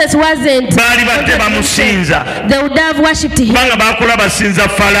Moses wasn't, they would have worshipped him,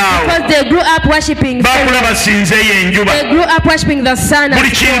 because they grew up worshipping Pharaoh. They grew up worshipping the sun.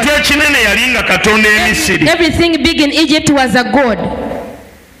 Everything big in Egypt was a god.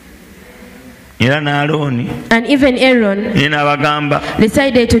 And even Aaron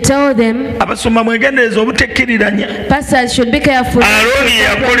decided to tell them, pastors should be careful.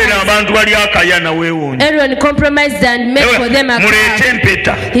 Aaron compromised and made for them a calf.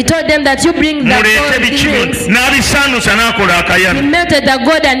 He told them that you bring the gold rings. He melted the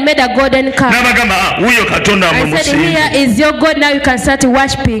gold and made a golden calf. I said, here is your God, now you can start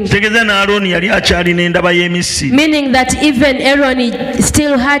worshipping. Meaning that even Aaron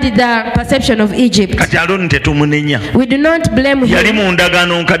still had the perception of Egypt. We do not blame him. He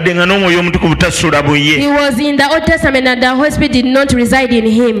was in the Old Testament and the Holy Spirit did not reside in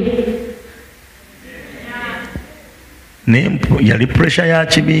him.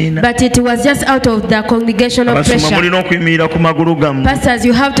 But it was just out of the congregational pressure. Pastors,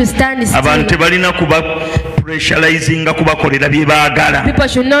 you have to stand still. People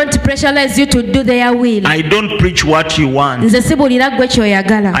should not pressurize you to do their will. I don't preach what you want. I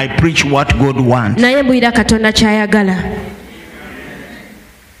preach what God wants.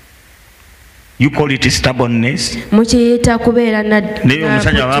 You call it stubbornness. And they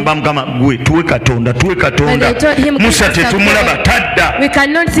told him, we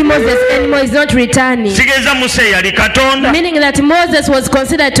cannot see Moses anymore, he's not returning. Meaning that Moses was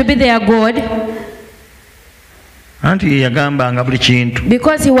considered to be their God.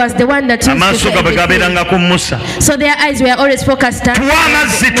 Because he was the one that used to say everything. So their eyes were always focused on,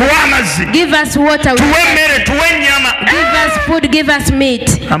 give us water, give us food, give us meat.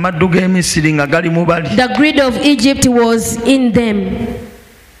 The greed of Egypt was in them.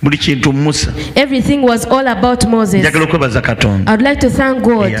 Everything was all about Moses. I would like to thank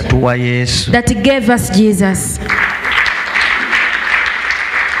God that he gave us Jesus.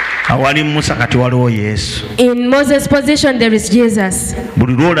 In Moses' position there is Jesus.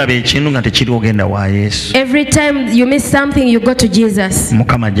 Every time you miss something, you go to Jesus, and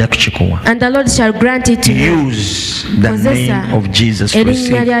the Lord shall grant it to you. Use the name of Jesus.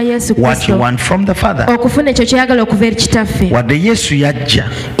 Receive what you want from the Father.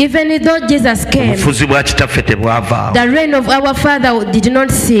 Even though Jesus came, the reign of our Father did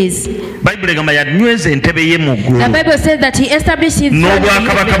not cease. The Bible says that he established his throne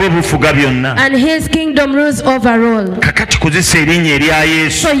and his kingdom rules over all.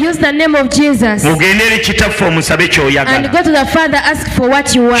 So use the name of Jesus and go to the Father, ask for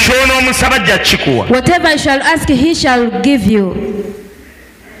what you want. Whatever you shall ask, he shall give you.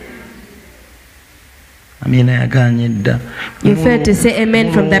 You failed to say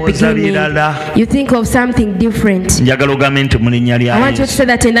amen from the beginning. You think of something different. I want you to say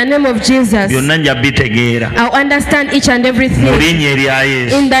that in the name of Jesus, I'll understand each and everything.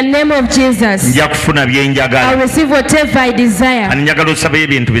 In the name of Jesus, I'll receive whatever I desire. I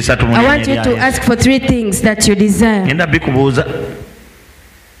want you to ask for 3 things that you desire.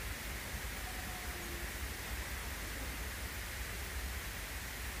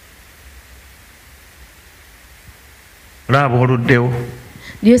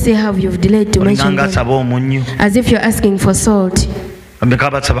 Do you see how you've delayed to mention them? As if you're asking for salt. How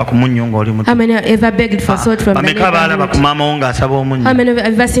many have ever begged for salt from the neighborhood? How many have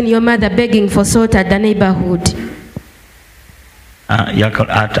ever seen your mother begging for salt at the neighborhood?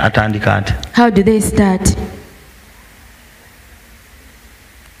 How do they start?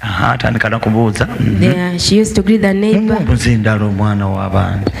 Yeah, she used to greet the neighbor.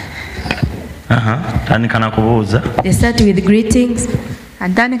 They start with greetings.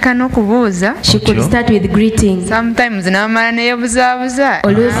 She could start with greetings. Sometimes she dodges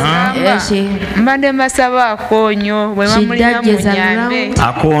around.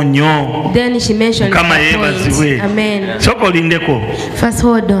 Then she mentioned Amen. First,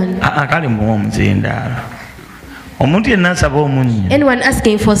 hold on. Anyone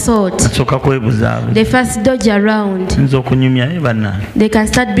asking for salt, they first dodge around. They can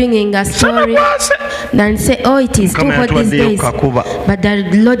start bringing a story and say, oh, it is too hot these days, but the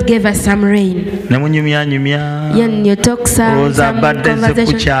Lord gave us some rain. You talk some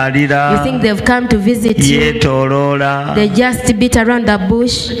conversation. You think they've come to visit you. They just beat around the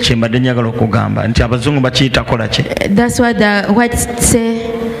bush. That's what the whites say.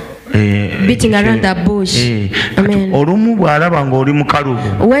 Beating around the bush. Amen.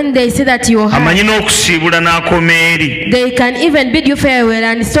 When they see that you are high, they can even bid you farewell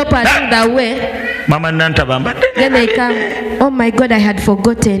and stop along the way. Then they come, oh my God, I had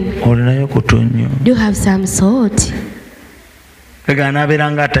forgotten. Do you have some salt? As if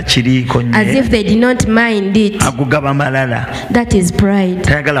they did not mind it. That is pride.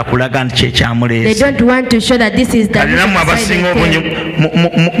 They don't want to show that this is the reason.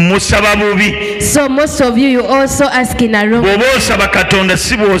 So most of you also ask in a wrong.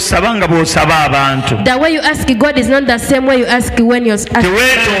 The way you ask God is not the same way you ask when you're asking.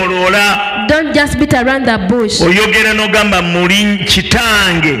 Don't just beat around the bush.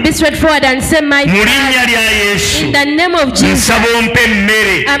 Be straightforward and say, my Father, in the name of Jesus,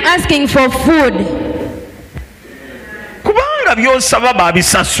 I'm asking for food.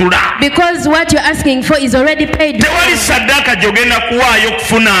 Because what you're asking for is already paid for.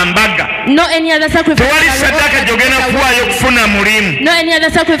 No any other sacrifice. No any other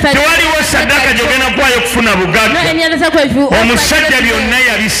sacrifice. No any other sacrifice. He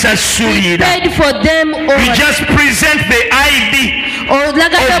paid for them all. You just present the ID of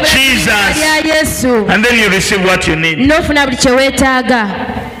Jesus, and then you receive what you need.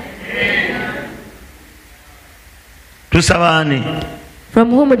 From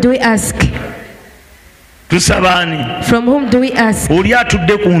whom do we ask? From whom do we ask? The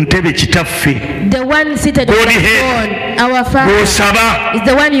one seated on the throne, our Father, is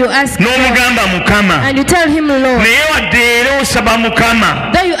the one you ask for. And you tell him, Lord.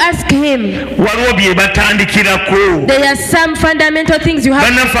 Though you ask him, there are some fundamental things you have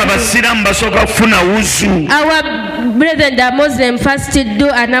to do. Our brethren, the Muslim, first do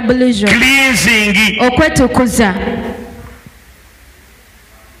an ablution. Okwetukuza.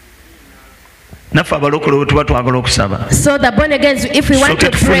 So the born again, if we want to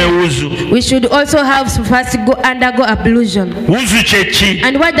pray, we should also have to first undergo ablution.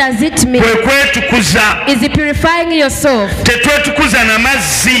 And what does it mean? Is it purifying yourself? Don't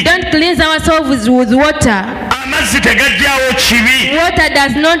cleanse ourselves with water. Water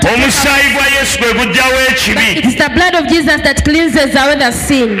does not. It's the blood of Jesus that cleanses away the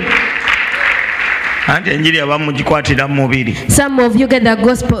sin. Some of you get the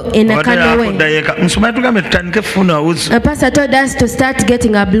gospel in a kind of way. A pastor told us to start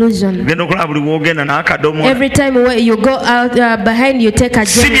getting ablution. Every time you go out behind, you take a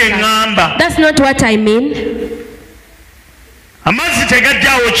drink. That's not what I mean.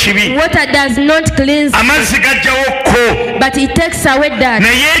 Water does not cleanse, but it takes away that.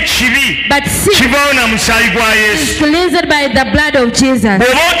 But sin is cleansed by the blood of Jesus.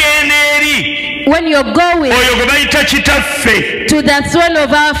 When you're going to the throne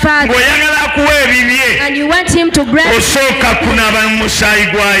of our Father and you want him to grant you,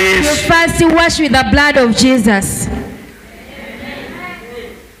 first wash with the blood of Jesus.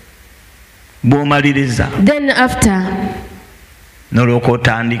 Then after,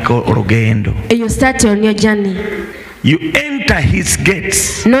 you start on your journey. You enter his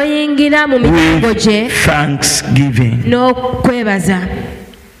gates. With thanksgiving. No kwebaza.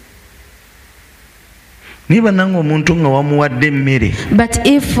 But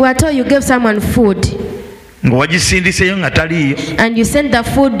if what you gave someone food and you send the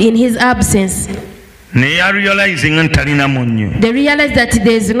food in his absence, they realize that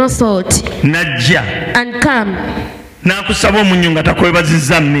there is no salt and come. Nakusaba omunyu nga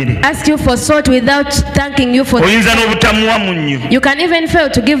takwebazizza mmere. Ask you for salt without thanking you for. Oyinza n'obutamuwa munyu. You can even fail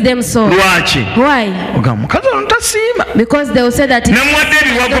to give them salt. Lwaki? Why? Ogamba mukazi ono tasiima. Because they will say that. Namuwadde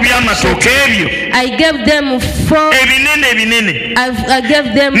ebiwago by'amatooke ebyo. I gave them 4. Ebinene. I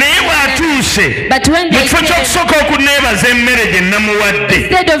gave them. Naye bw'atuuse. But when they came. Muky'okusooka okuneebaza emmere gye namuwadde.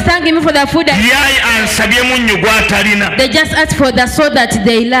 Instead of thanking me for the food. Yayi ansabye munyu gw'atalina. They just ask for the salt that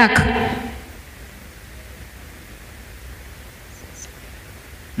they lack.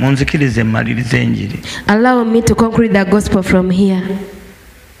 Munzikirize mmalirize enjiri. Allow me to conclude the gospel from here.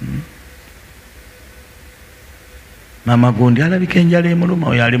 Mama gundi alabika enjala emuluma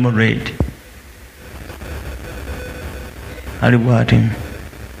oyo ali mu red. Ali bw'ati.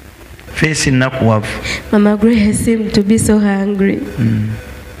 Face nnakuwavu. Mama Grace seemed to be so hungry.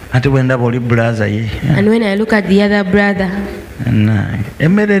 Ate bwe ndaba oli brother ye. And when I look at the other brother.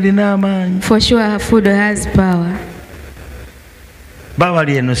 Emmere erina amaanyi. For sure her food has power. Baba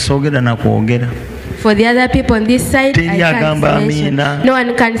lieno sogera na kuogera. For the other people on this side, I can't mention. No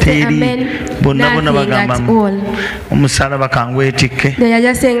one can say amen. Nothing at all. Omusalaba kangwetikke. They are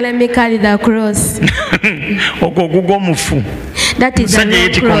just saying, let me carry the cross. That is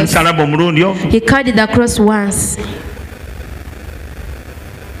the cross. He carried the cross once.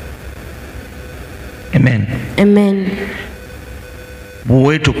 Amen. Amen.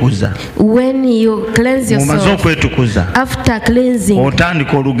 When you cleanse yourself, after cleansing, you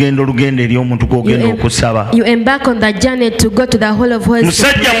embark on the journey to go to the Hall of Holies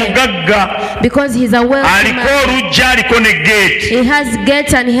because he's a wealthy man. He has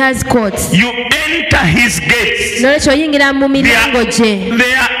gates and he has courts. You enter his gates. They are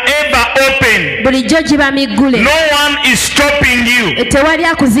ever open. No one is stopping you.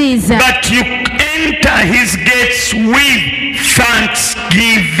 But you enter his gates with thanksgiving.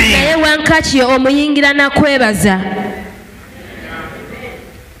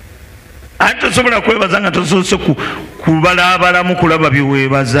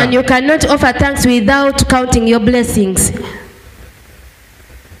 And you cannot offer thanks without counting your blessings.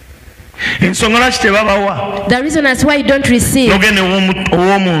 The reason that's why you don't receive.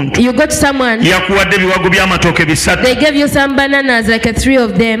 You go to someone. They gave you some bananas, like 3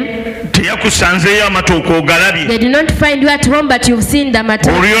 of them. They did not find you at home, but you've seen them at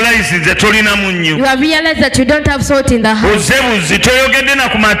home. You have realized that you don't have salt in the house.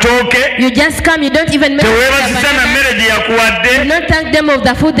 You just come, you don't even make you do not thank them of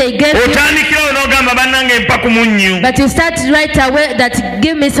the food they gave you. But you start right away that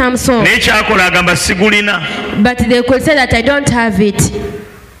give me some salt. But they could say that I don't have it.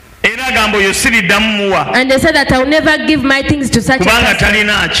 And they said that I will never give my things to such a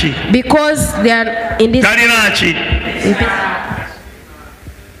person because they are in this.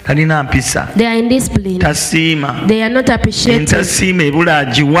 They are indisciplined. They are not appreciative.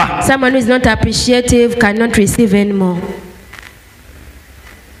 Someone who is not appreciative cannot receive anymore.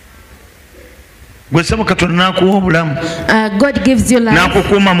 God gives you life.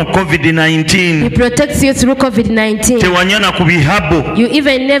 He protects you through COVID-19. You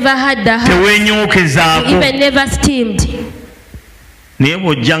even never had the house. You even never steamed.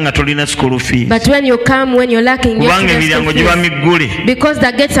 But when you come, when you're lacking your fees, because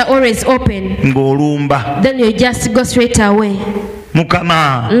the gates are always open, then you just go straight away. Lord,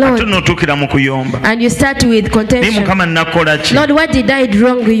 and you start with contention. Lord, what did I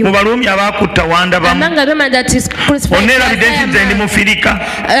wrong you? Among the women that is crucified,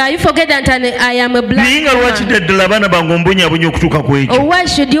 you forget that I am a black woman. Or why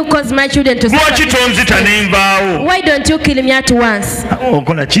should you cause my children to suffer? Why don't you kill me at once? I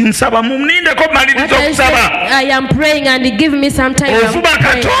am praying and give me some time.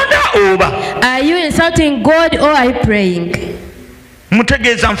 Are you insulting God or are you praying? I'm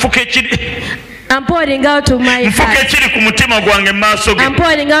pouring out to my heart. I'm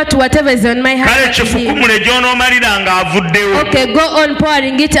pouring out to whatever is on my heart. Okay, go on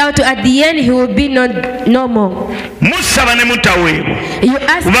pouring it out. At the end, he will be no more. You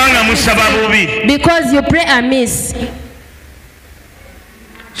ask because you pray amiss.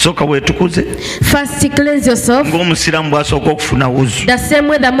 First, cleanse yourself. The same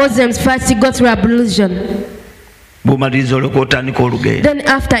way the Muslims first go through ablution. Then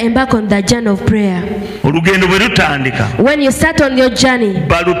after, embark on the journey of prayer. When you start on your journey,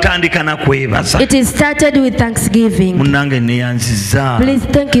 it is started with thanksgiving. Please,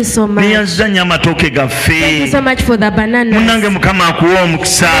 thank you so much. Thank you so much for the bananas. May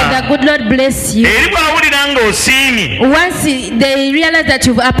the good Lord bless you. Once they realize that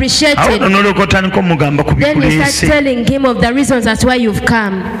you've appreciated, then you start telling him of the reasons that's why you've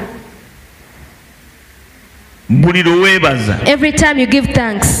come. Every time you give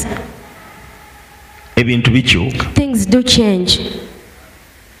thanks, things do change.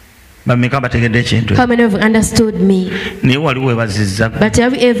 How many of you understood me? But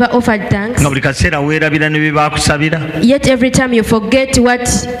have you ever offered thanks? Yet every time you forget what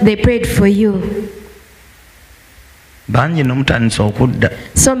they prayed for you.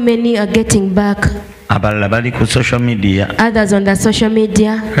 So many are getting back. Others on the social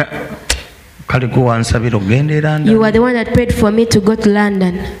media. You are the one that prayed for me to go to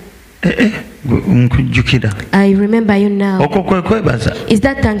London. I remember you now. Is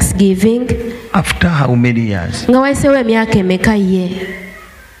that Thanksgiving? After how many years?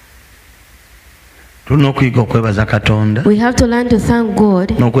 We have to learn to thank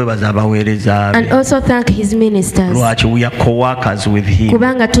God and also thank His ministers. We are co-workers with Him.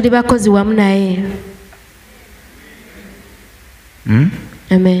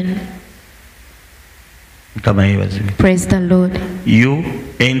 Amen. Praise the Lord. You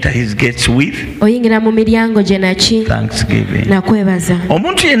enter His gates with thanksgiving.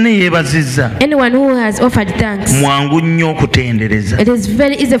 Anyone who has offered thanks, it is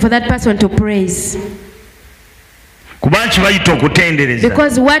very easy for that person to praise.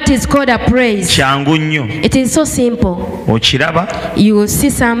 Because what is called a praise, it is so simple. You will see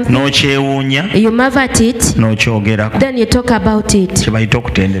something, you marvel at it, then you talk about it.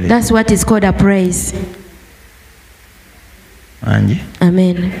 That's what is called a praise.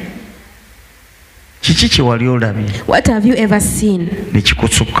 Amen. What have you ever seen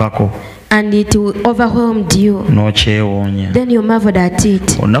and it overwhelmed you? Then you marveled at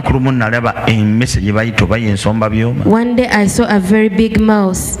it. One day I saw a very big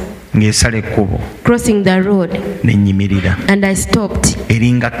mouse crossing the road and I stopped.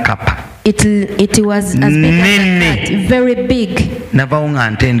 It was as big as a cat, very big.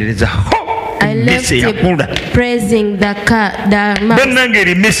 I left praising the mouse.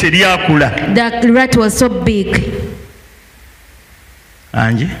 The rat was so big.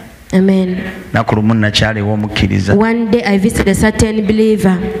 Amen. One day I visited a certain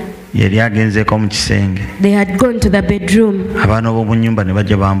believer. They had gone to the bedroom.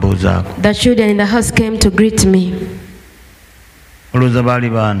 The children in the house came to greet me.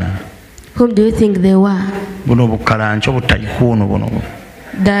 Whom do you think they were?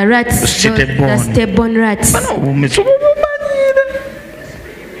 The rats, the step-born rats. But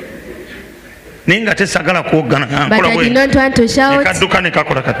I did not want to shout. It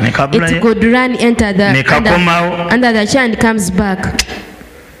could run, enter under the chair and comes back.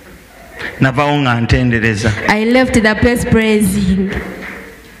 I left the place praising.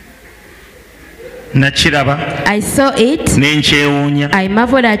 I saw it, I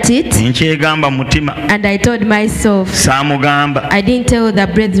marveled at it, and I told myself, I didn't tell the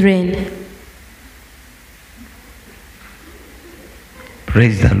brethren.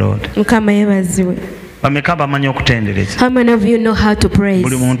 Praise the Lord. How many of you know how to praise?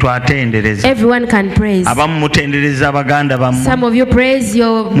 Everyone can praise. Some of you praise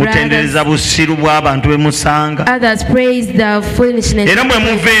your brothers. Others praise the foolishness.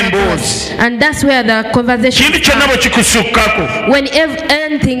 And that's where the conversation comes. When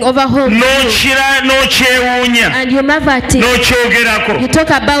anything overwhelms you and you marvel at it, you talk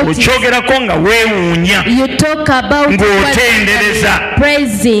about it. You talk about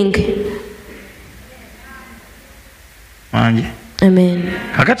praising. Amen.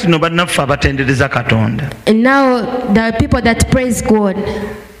 And now the people that praise God,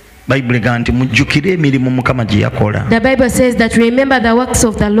 the Bible says that remember the works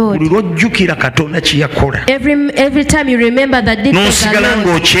of the Lord. Every time you remember the deeds of the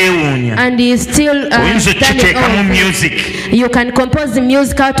Lord and you still you can compose the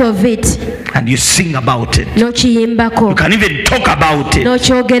music out of it and you sing about it. You can even talk about it.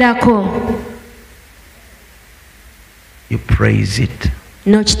 You praise it.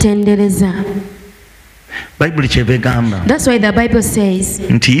 That's why the Bible says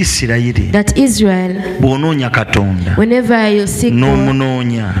that Israel, whenever you seek God,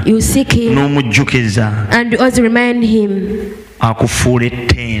 you seek Him and also remind Him,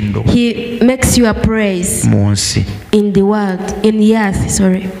 He makes you a praise in the world, in the earth,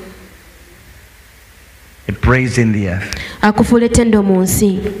 sorry. A praise in the earth.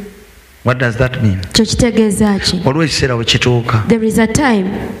 What does that mean? There is a time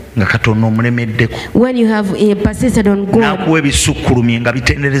when you have persisted on God,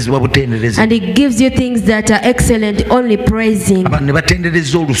 and He gives you things that are excellent, only praising.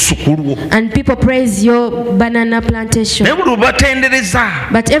 And people praise your banana plantation.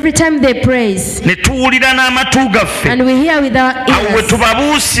 But every time they praise, and we hear with our ears,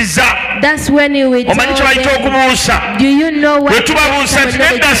 that's when we tell them, do you know what?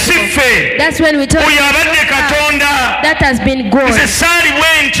 That's when we tell them, that has been God.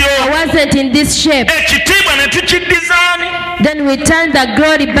 I wasn't in this shape. Then we turn the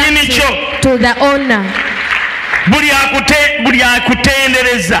glory back to the owner.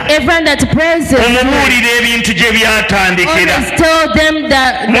 Everyone that praises always tell them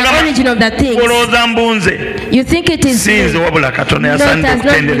the origin of the things. You think it is me. No, it has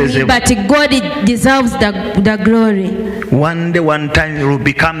not been me, but God deserves the glory. One day, one time, it will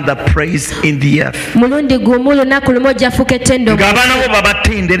become the praise in the earth. When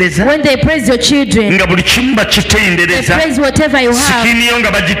they praise your children, they praise whatever you have. They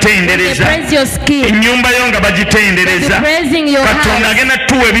praise your skin. Praising your house.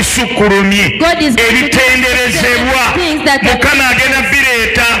 God is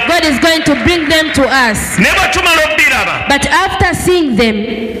going to bring them to us. But after seeing them,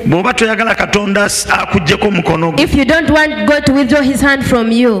 if you don't want God to withdraw His hand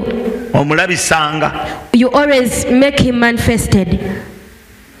from you, you always make Him manifested.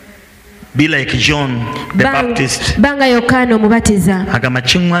 Be like John the Baptist.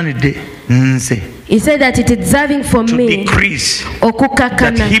 He said that it is deserving for to me decrease,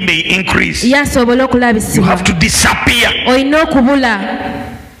 that He may increase. You have to disappear.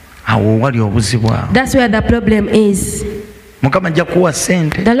 That's where the problem is.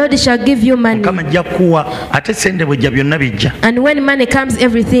 The Lord shall give you money. And when money comes,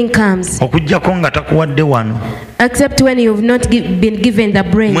 everything comes. Except when you have not been given the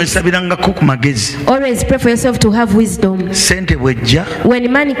brain. Always pray for yourself to have wisdom.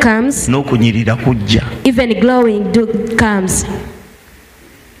 When money comes, even glowing comes.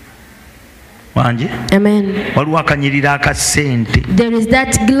 Amen. There is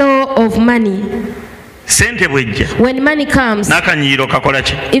that glow of money. When money comes,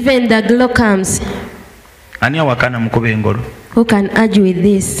 even the glow comes. Who can argue with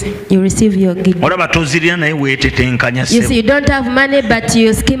this? You receive your gift. You see, you don't have money, but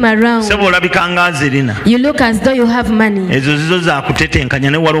you scheme around. You look as though you have money.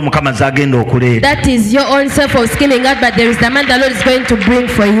 That is your own self of scheming out, but there is the man the Lord is going to bring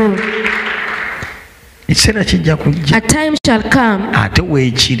for you. A time shall come,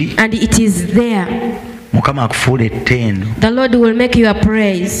 and it is there. The Lord will make you a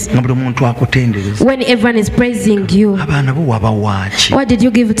praise. When everyone is praising you, what did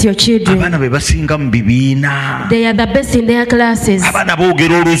you give to your children? They are the best in their classes.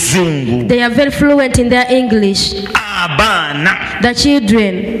 They are very fluent in their English. The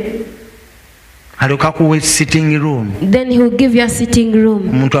children. Then he will give you a sitting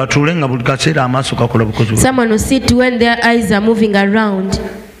room. Someone will sit when their eyes are moving around.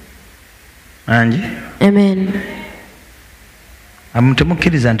 Amen.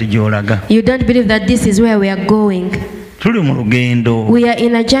 You don't believe that this is where we are going. We are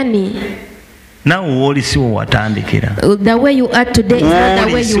in a journey. The way you are today is not the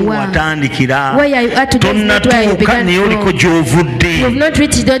way you were. Where you are today is not where you began from. You have not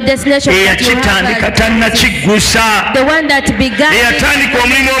reached your destination that you have. The one that began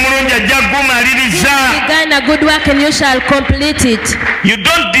a good work and you shall complete it. You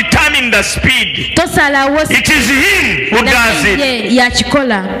don't determine the speed. It is Him who does it.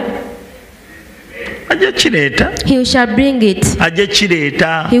 He shall bring it.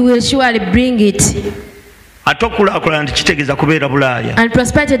 He will surely bring it. And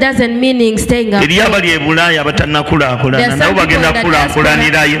prosperity doesn't mean staying up. There are some people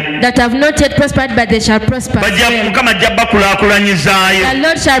that have not yet prospered, but they shall prosper. The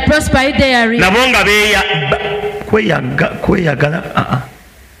Lord shall prosper if they are rich.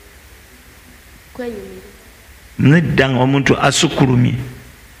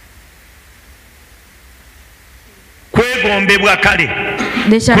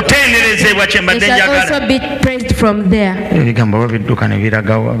 They shall also be praised from there.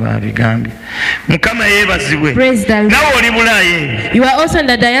 Praise the Lord. You are also in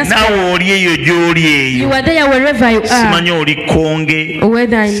the diaspora. You are there wherever you are.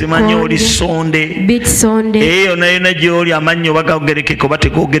 Whether in Congo, Bit Sunday,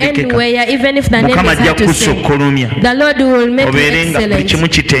 anywhere, even if the name is hard to say, the Lord will make you excellent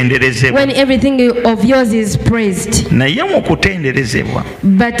when everything of yours is praised.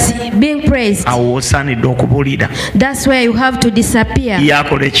 But being praised, that's where you have to disappear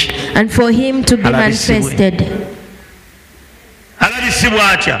and for him to be manifested.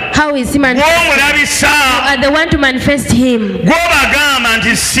 How is he manifested? You are the one to manifest him. You are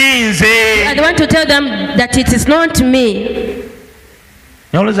the one to tell them that it is not me.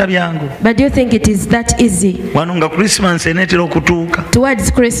 But do you think it is that easy?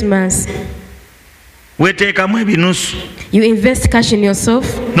 Towards Christmas, you invest cash in yourself.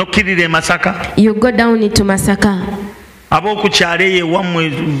 You go down into Masaka.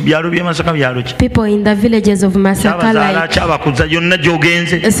 People in the villages of Masaka, like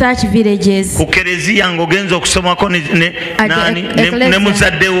such villages,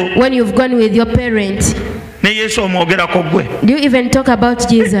 when you've gone with your parents, do you even talk about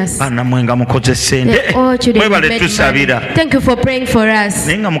Jesus? Oh, children, thank you for praying for us.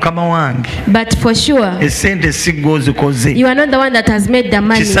 But for sure, you are not the one that has made the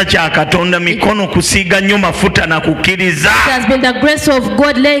money. It has been the grace of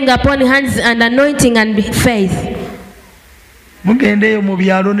God laying upon hands and anointing and faith. You go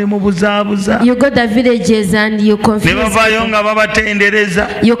the villages and you confuse people.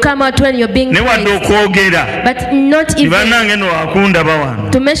 You come out when you're being praised, but not even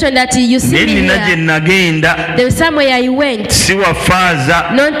to mention that you see me here. There was somewhere I went,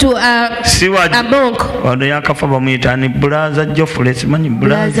 not to a monk.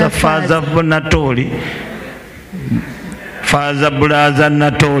 Faza Bulaza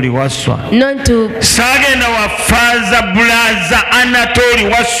Natori Waswa. Not to Sagena wa Faza Bulaza Anatori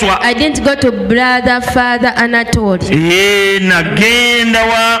Waswa. I didn't go to brother Father Anatoli. Nagenda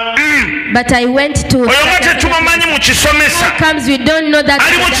wa but I went to How comes we don't know that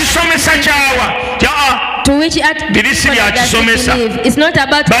to which it's not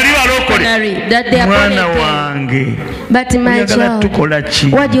about that they are born again. But my child,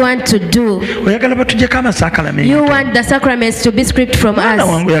 what do you want to do? You want the sacraments to be stripped from us.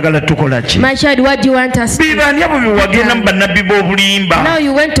 My child, what do you want us to do? Now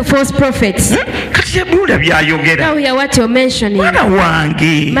you went to false prophets. Now hear what you're mentioning.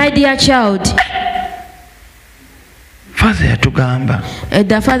 My dear child,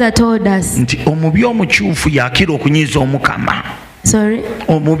 the father told us, sorry,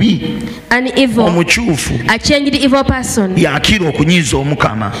 an evil, a changed evil person, he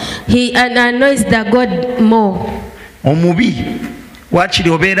annoys the God more. Wachiri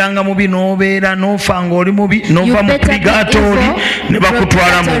oberanga mubi nobeera nofanga oli mubi nova mu purgatory ne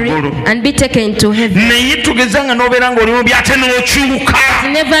bakutwala mu ggulu and be taken to heaven. Naye tugezanga nobeeranga oli mubi ate n'okyuka.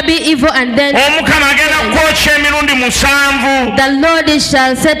 Never be evil and then Omukama agenda kwokya emirundi 7. The Lord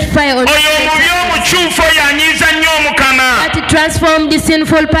shall set fire on oyo omubi omukyufu oyo anyiiza nnyo Omukama. That transform the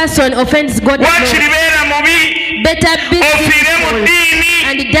sinful person offends God. Wachiri beera mubi better be ofiire mu ddiini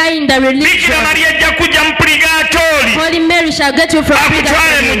and die in the religion. Bikira Maria ajja kujja mu purgatory. Holy Mary shall get you from and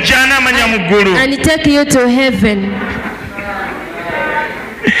take you to heaven.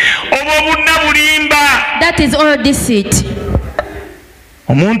 That is all deceit.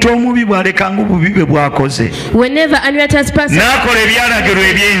 Omuntu omubi bw'alekanga obubi bwe bw'akoze whenever unrighteous person n'akola ebyalagiro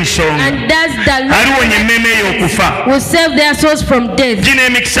eby'ensonga and does the aliwonya emmeme y'okufa will save their souls from death. Gino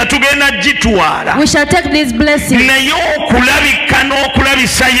emikisa tugenda gitwala. We shall take this blessing. Naye okulabika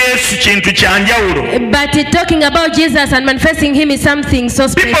n'okulabisa Yesu kintu kya njawulo. But talking about Jesus and manifesting him is something so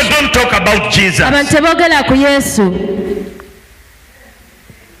special. People don't talk about Jesus. Abantu teboogera ku Yesu.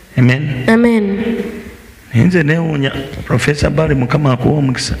 Amen. Amen. Professor Bale Mukama akuwa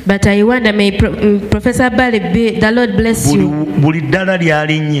omukisa. But I wonder, may Professor Bale be, the Lord bless you. Buli ddala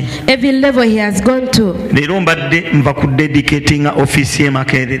lyalinnye. Every level he has gone to. Leero mbadde nva ku dedicating office ye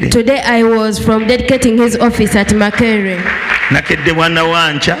Makerere. Today I was from dedicating his office at Makerere. Nakedde bwana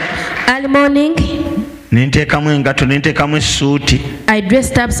wancha. Early morning. Nenteekamu engato, nenteekamu essuuti. I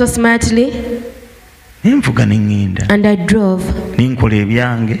dressed up so smartly. Nenvuga nengenda. And I drove. Ninkola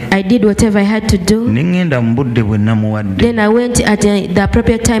ebyange. I did whatever I had to do. Nengenda mu budde bwe namuwadde. Then I went at the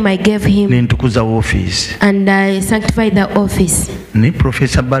appropriate time I gave him. Nentukuza office. And I sanctified the office. Ne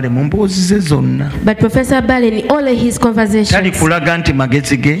Professor Bale mu mboozi ze zonna. But Professor Bale in all his conversations. Tali kulaga nti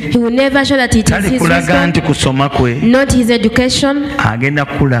magezi ge. He will never show that it is his wisdom. Tali kulaga nti kusoma kwe. Not his education. Agenda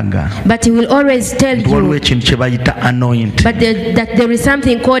kulaga. But he will always tell you. Waliwo ekintu kye bayita anointing. But that there is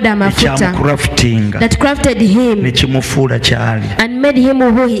something called a mafuta. That crafted him and made him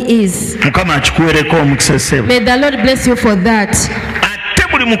who he is. May the Lord bless you for that.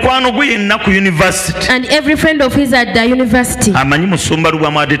 And every friend of his at the university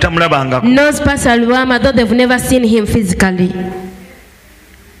knows Pastor Luama, though they've never seen him physically.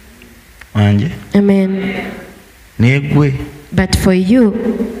 Amen. But for you,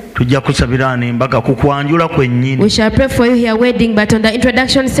 tujja kusabira n'embaga ku kwanjula kwennyini. We shall pray for you here wedding, but on the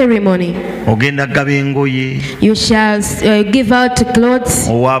introduction ceremony, ogenda gaba engoye. You shall give out clothes.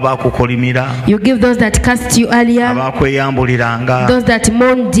 Abaakukolimira. You give those that cast you earlier. Abaakweyambuliranga. Those that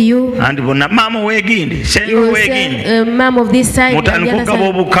mourned you. Andi bonna mama weegindi, senga weegindi. Mom of this side. You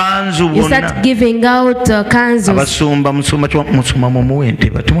start giving out kanzus. Abasumba musumba mumuwe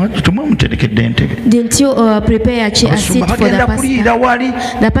ntebe. Tumwamuterekedde ntebe. Didn't you prepare a seat for the pastor?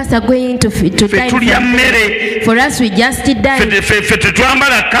 The pastor going to dine. For us, we just dine.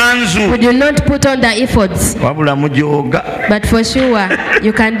 We do not put on the efforts. But for sure,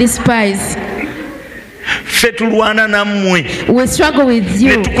 you can despise. We struggle with you.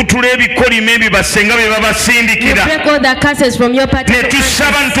 We break all the curses from your party.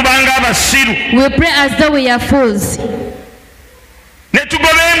 We pray as though we are fools. We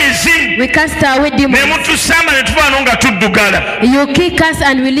cast away demons. You kick us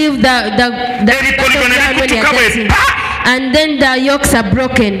and we leave the and then the yokes are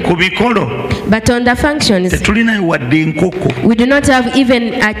broken. But on the functions, we do not have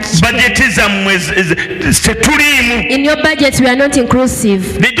even a in your budgets. We are not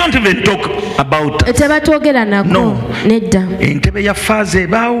inclusive. They don't even talk about us. No. The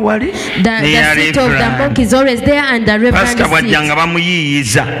seat of the monk is always there and the reverend seat.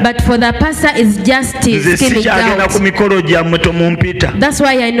 But for the pastor is just skimming out. That's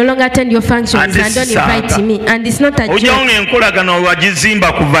why I no longer attend your functions and don't invite me. And it's not a joke. Unless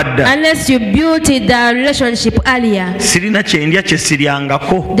you built the relationship earlier.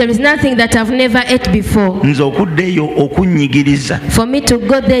 There is nothing that I've never ate before. For me to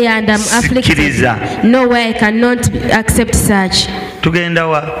go there and I'm afflicted, no way I cannot accept such.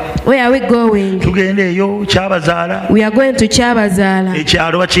 Where are we going? We are going to Chabazala.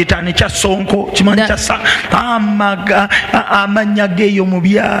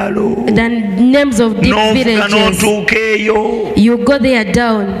 The names of deep villages. You go there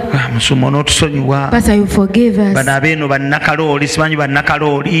down. Pastor, you forgive us.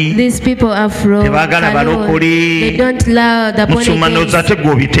 These people are from Kalori. They don't love the born again.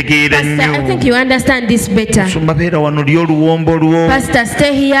 Pastor, I think you understand this better. Pastor,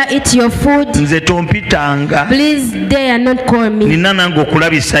 stay here, eat your food. Please dare not call me.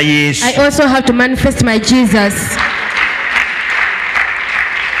 I also have to manifest my Jesus.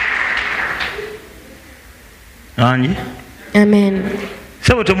 Amen.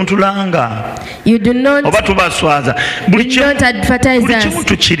 You do not advertise us.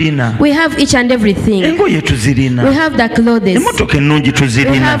 We have each and everything. We have the clothes.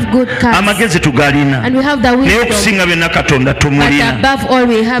 We have good cars. And we have the wisdom. But above all,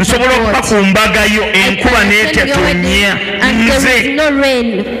 we have the Lord. And there is no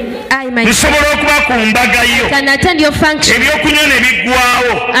rain. I can attend your function and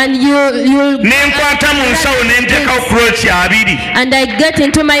and I get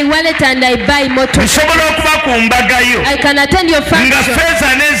into my wallet and I buy motor. I can attend your function.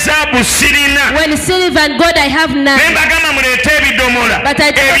 When silver and gold I have none. But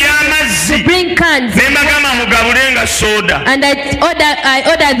I to bring cans and I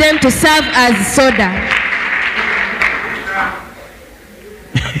order them to serve as soda.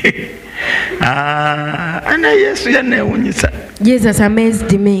 Jesus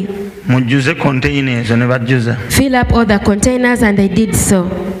amazed me. Fill up all the containers and I did so.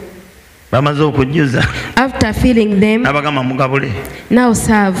 After filling them, now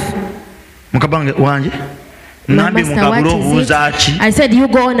serve. My master, what is it? I said, you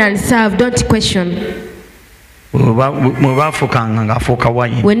go on and serve, don't question.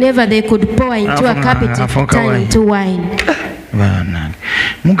 Whenever they could pour into a cup, it turned into wine.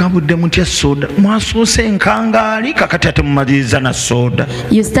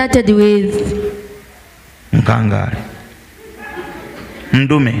 You started with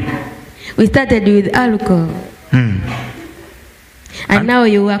we started with alcohol. And now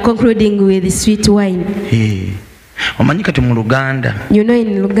you are concluding with sweet wine. You know,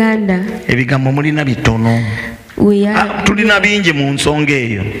 in Luganda we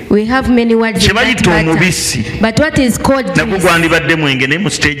have many words in that matter. But what is called juice,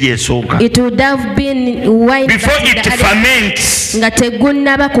 it would have been wine before it ferments.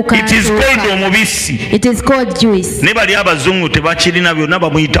 It is called juice. But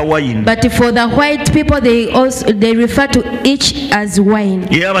for the white people, they refer to each as wine.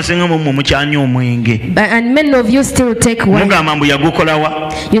 And many of you still take wine.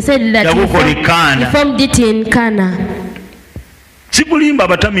 You said that you formed it in Ghana. I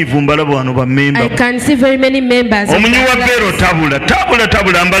can see very many members. You can't fail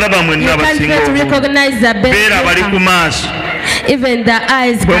to recognize the best. Even the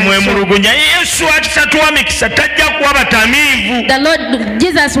eyes. The Lord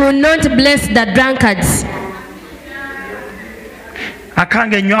Jesus will not bless the drunkards.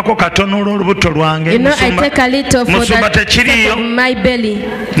 Akange nywako katono olubuto lwange musumba tekiriyo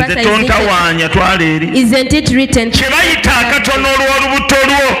nze tontawanya twaleeri kyebayita akatono olw'olubuto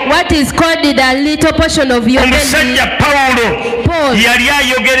lwo. Omusajja Pawulo yali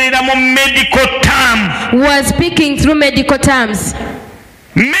ayogerera mu medical terms.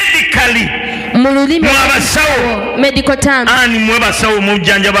 Medically ani mwe basawo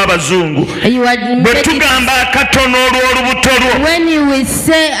mujjanja b'abazungu bwe tugamba akatono olw'olubuto lwo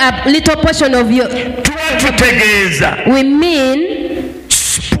tuba tutegeeza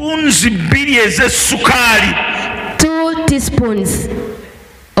spoons 2 ez'essukaali 2 teaspoons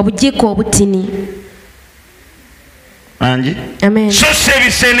obujiiko obutini. Amen. So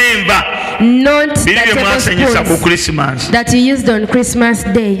sebisenenva not that you used on Christmas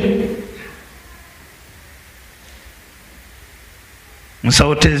Day.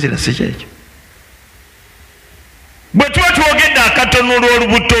 Musawotezera sikekyo. Bwe tuba twogedde akatono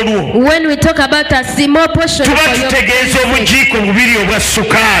olw'olubuto lwo. When we talk about a small portion tuba tutegeeza obujiiko 2 obwa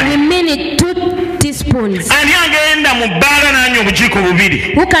ssukaali. We mean it 2 teaspoons. Ani agenda mu bbaala n'anywa obujiiko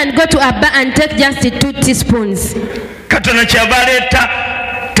 2? Who can go to a bar and take just 2 teaspoons? Katono kyava leeta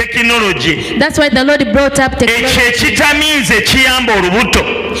technology. That's why the Lord brought up technology. Ekitamiiza ekiyamba olubuto.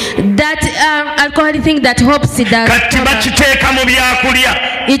 That alcoholic thing that helps the kati bakiteeka mu byakulya.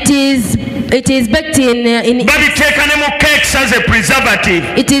 It is baked in babiteeka ne mu cakes as a preservative.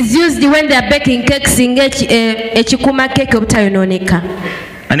 It is used when they are baking cakes ekikuma cake obutayonooneka.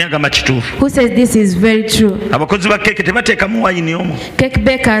 Ani agamba kituufu? Who says this is very true? Abakozi ba cake tebateekamu wayini omwo. Cake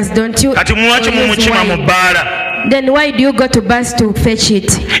bakers, don't you? Kati muwaki mu mukima mu bbaala. Then why do you go to bars to fetch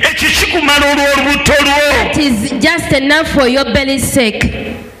it? Ekyo kikumala olw'olubuto lwo. It is just enough for your belly's sake.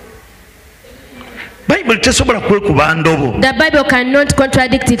 Bible tesobola kwekuba ndobo. The Bible cannot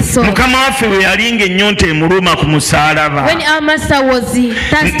contradict itself. Mukama waffe bwe yalinga ennyonta emuluma ku musaalaba. When our master was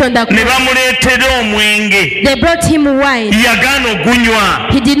thirsty on the cross, ne bamuleetera omwenge. They brought him wine. Yagaana ogunywa.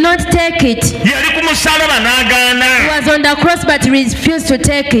 He did not take it. Yali ku musaalaba n'agaana. He was on the cross but he refused to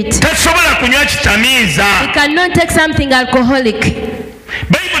take it. Tasobola kunywa kitamiiza. He cannot take something alcoholic.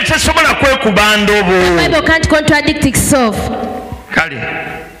 Bible tesobola kwekuba ndobo. The Bible can't contradict itself. Kale.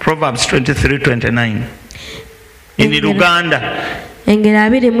 Proverbs 23:29 in Luganda engera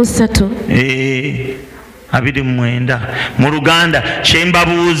 23 29 mu Luganda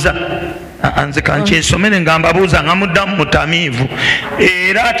kyembabuuza anze kankyesomere nga mbabuuza nga muddamu mutamiivu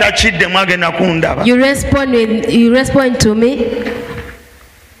era atakidde mwagenda kundaba. You respond to me.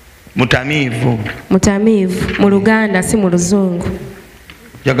 Mutamiivu mu Luganda si mu Luzungu.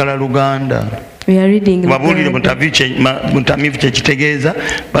 Jagala Luganda. We are reading Babulire mutamiivu kyekitegeeza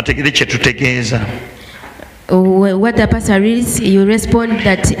bategere kye tutegeeza. What the pastor reads, you respond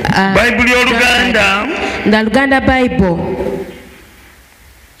that Bible y'Oluganda. The Luganda Bible.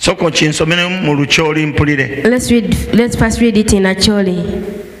 Soko kinsomere mu Lukyoli mpulire. Let's first read it in Acholi.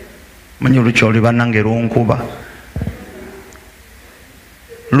 Manyi Lukyoli bannange lunkuba.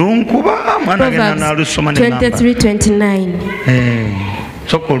 Lunkuba mwana gena nalusoma ne namba. 23:29.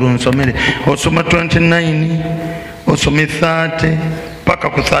 Soko lunsomere osoma 29 osome 30 paka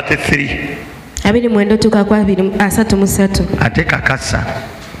ku 33 abiri mwendo tuka kwa 33 ate kakasa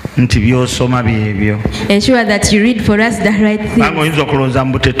nti byosoma byebyo. Ensure that you read for us the right thing. Bango yinza kulooza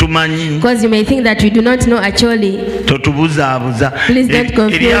mbu tetumanyi. Because you may think that we do not know Acholi. Totubuzaabuza. Please don't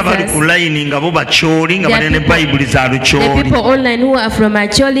confuse us. Abali ku line nga bo Bacholi nga balene Bible za Lukyoli. The people online who are from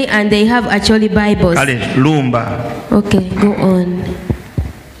Acholi and they have Acholi Bibles. Kale lumba. Okay, go on.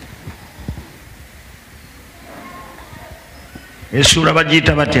 Esura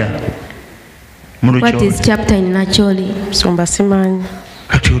bagiyita batya? What is chapter in Acholi? Sumba simanyi.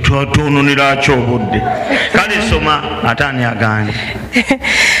 Kati otuononera kyobudde. Kale soma atani agandi.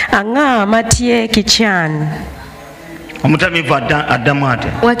 Anga matye kichan. Omutamiivu addamu ate.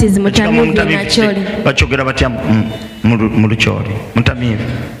 What is mutamiivu in Acholi? Bakyogera batya mu Lukyoli? Mutamiivu.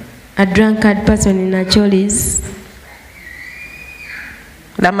 A drunkard person in Acholi is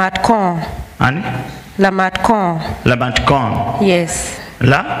Lamatkon. Ani? Lamatkon. Lamatkon. Yes.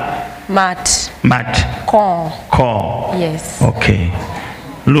 La? Mat. Kon. Yes. Okay.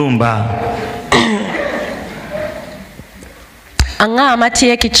 Lumba. Anga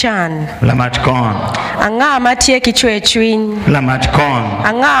matye kichan. Lamatkon. Anga matye kichwechwin. Lamatkon.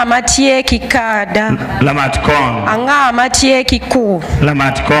 Anga matye kikada. Lamatkon. Anga matye kiku.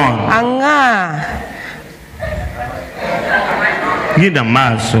 Lamatkon. Anga. Gida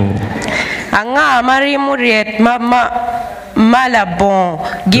maso. Anga marimu riet Malabon,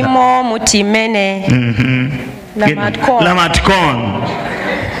 Gimo Mutimene, Lamatcon.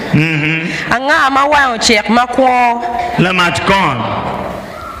 Anga Mawan check Makwa, Lamatcon.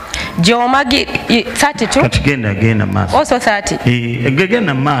 Jomagi 32. Again a mass. Also 30. Again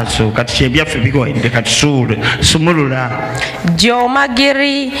a mass, so Katshebia Fibigo in the Katsur, Sumurula.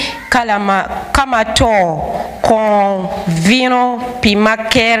 Jomagiri Kamato, Con Vino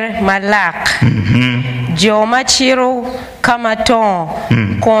Pimaker Malak. Jomachiro Kamaton,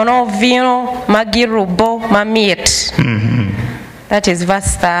 Kono Vino Magirubo Mamit. That is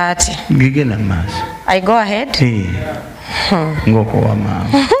verse 30. Again a mass. I go ahead.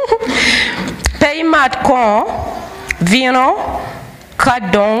 Paymat kon vino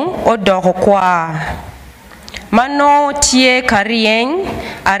kadon odoro kwa mano tie karien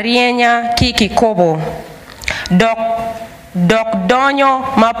arienya kiki kobo dok donyo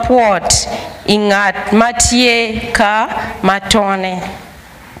mapot ingat matie ka matone.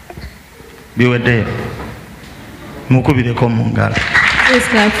 Biwede mukubire ko mungala. Please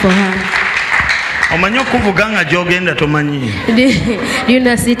clap for her. Omanyo kuvuganga jogenda tomanyi. You're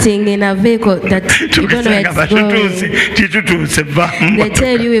not sitting in a vehicle that you don't know where it's going. They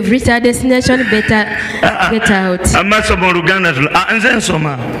tell you we've reached our destination, better get out. Amaso mu Luganda nze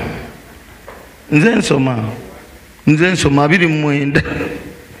nsoma 29.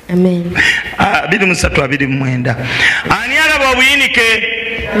 Amen. 23 ani alaba obuyinike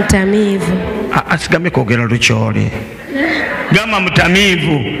mutamivu. Asigamye kwogera lukyoli. Gamba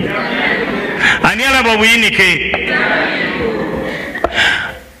mutamivu. Ani alaba obuyinike?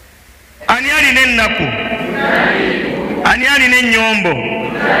 Ani alina ennaku? Ani alina ennyombo?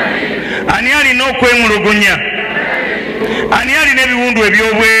 Ani alina okwemulugunya? Ani alina ebiwundu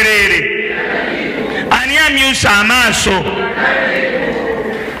eby'obwereere? Ani amyusa amaaso?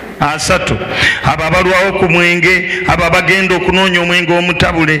 Asatu. Abo abalwawo ku mwenge, abo abagenda okunoonya omwenge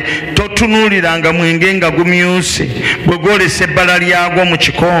omutabule, totunuuliranga mwenge nga gumyuse bwe gwolesa ebbala lyagwo mu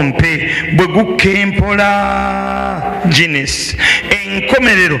kikompe bwe gukka empola Guinness.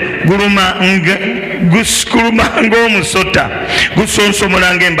 Enkomerero guluma ng'omusota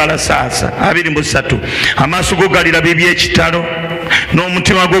gusonsomola ng'embalasaasa. 23. Amaaso go galiraba eby'ekitalo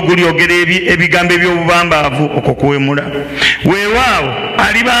n'omutima gwo gulyogera ebigambo eby'obubambaavu okukuwemula. Weewaawo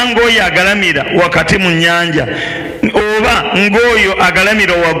alibanga oyo agalamira wakati mu nnyanja oba ng'oyo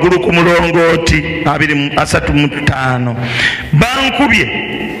agalamira waggulu ku mulongooti. 35. Bankubye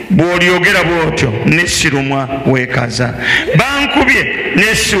bw'olyogera bw'otyo nessirumwa weekaza. Bankubye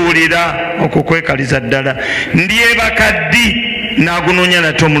nessiwulira okukwekaliza ddala. Ndyebaka ddi n'agunoonya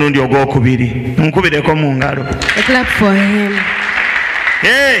nate omulundi ogwokubiri. Nkubireko mu ngalo. Clap for him.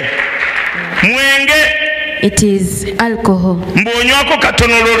 Mwenge. It is alcohol. Mbonywako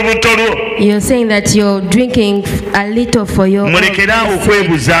katono olubuto lwo. You're saying that you're drinking a little for your mulekerawo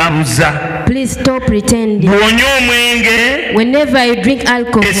okwebuzaabuza. Please stop pretending. Bw'onywa omwenge, whenever you drink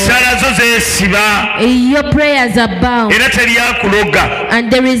alcohol, essala zo zeesiba. Your prayers are bound. Era teryakuloga.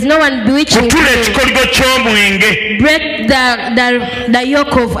 And there is no one bewitching you. Kutula ekikoligo ky'omwenge. Break the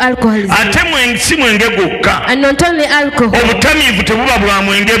yoke of alcoholism. Ate mwenge si mwenge gwokka. And not only alcohol. Obutamiivu tebuba bwa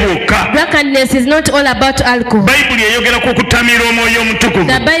mwenge bwokka. Drunkenness is not all about alcohol. Bayibuli eyogera ku kutamira omwoyo omutukuvu.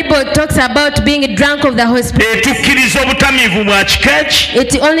 The Bible talks about being drunk of the Holy Spirit. Etukkiriza obutamiivu bwa kikeeki.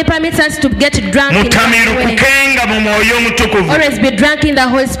 It only permits us to get drunk in the Holy Spirit. Mu mwoyo omutukuvu. Always be drunk in the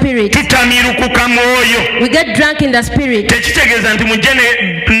Holy Spirit. Tutamirukuka mwoyo. We get drunk in the Spirit. Tekitegeeza nti mujje ne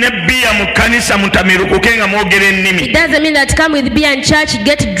bbiya mu kkanisa mutamirukuke nga mwogera ennimi. It doesn't mean that come with beer in church,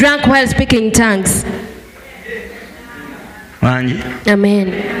 get drunk while speaking in tongues.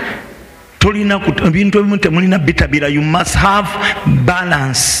 Amen. You must have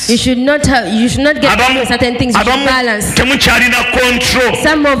balance. You should not get certain things. You should balance. Control.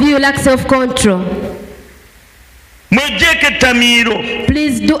 Some of you lack self-control.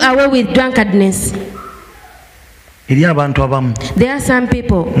 Please do away with drunkenness. There are some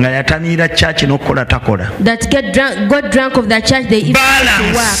people that got drunk of the church, they even to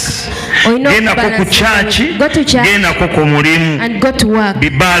work. Or go to church and go to work. Be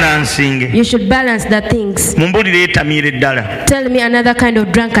balancing. You should balance the things. Tell me another kind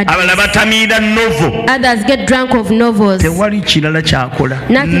of drunkenness. Others get drunk of novels. Nothing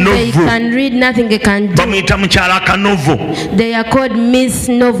they can read, nothing they can do. They are called Miss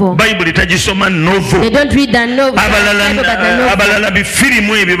Novel. They don't read the novel.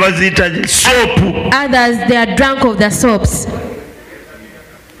 Others, they are drunk of the soaps.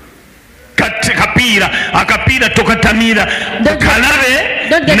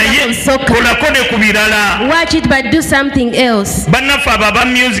 Don't get drunk on soccer. Watch it, but do something else.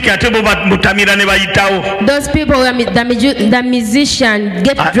 Those people, the musician,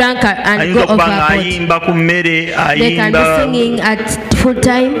 get drunk and go overboard. They can be singing at full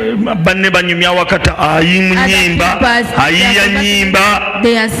time.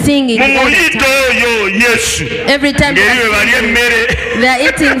 They are singing every time they are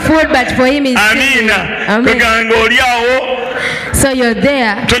eating food, but for him is singing. Amen. So you're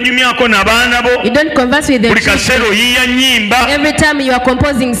there. You don't converse with them. Every time you are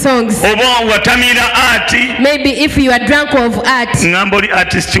composing songs. Maybe if you are drunk of art.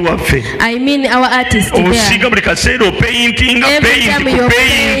 I mean our artist there. Every time you're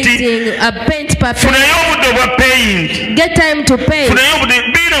painting a paint paper. Get time to paint.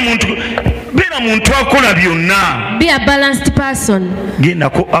 Be a balanced person.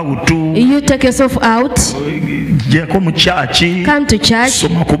 You take yourself out. Come to church.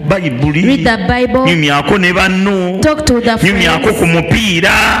 Read the Bible. Talk to the friends.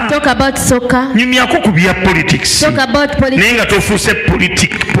 Talk about soccer. Talk about politics.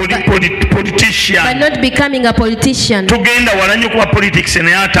 But not becoming a politician. Don't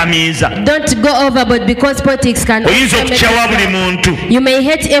go overboard because politics can. You may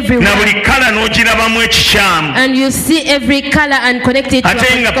hate everyone. And you see every color and connect it to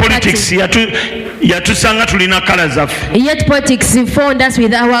politics. Yet politics found us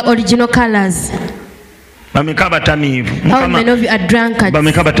with our original colors. How many of you are drunkards?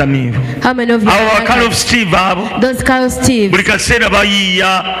 How many of you are drunkards? Those Carl Steve.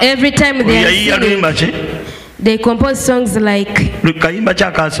 Every time they are singing, they compose songs like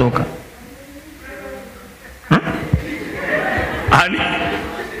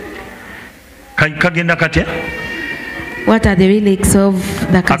what are the lyrics of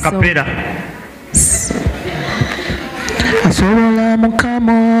the song? Asobola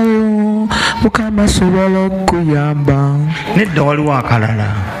mukama oyo mukama asobola okuyamba nedda waliwo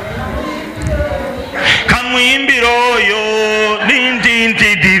akalala kamuyimbira oyo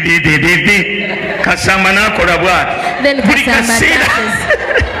dindindididididi Kasamba nakola bwati buli kaseera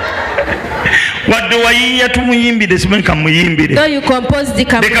wadde wayiya tumuyimbire simanyi kamuyimbire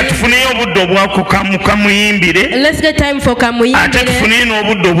leka tufuneyo obudde obwakukamuyimbire ate tufuneyo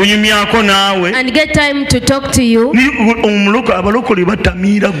n'obudde obunyumyako naawe abalokole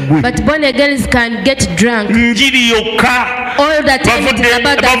batamiira ggwe njiri yokka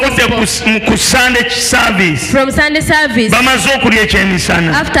bavudde ku Sunday service bamaze okulya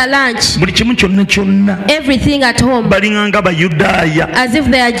ekyemisana buli kimu kyonna kyonna balinganga Bayudaaya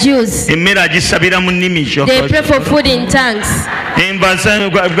emmere agisabira mu nnimi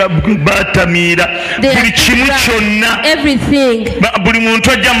batamira buli kimu kyonna buli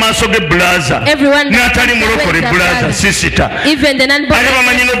muntu ajja mu maaso g'ebbulaaza n'atali mulokole bbulaaza sisita ate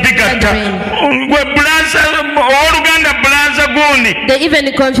bamanyi n'obbigatta gwe bbulaaza owooluganda bbulaaza gundi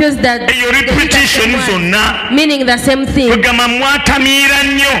eyo repetition zonna kwegamba mwatamiira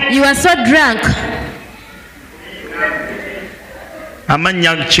nnyo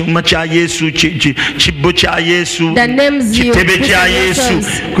amanya kyuma kya Yesu kibbo kya Yesu kitebe kya Yesu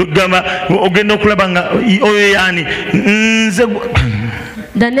kugamba ogenda okulaba nga oyo yani nze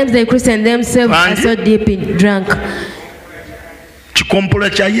the names they christen themselves are so deep in drunk chikompola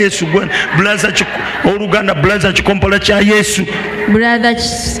kya Yesu brother oluganda brother chikompola kya Yesu brother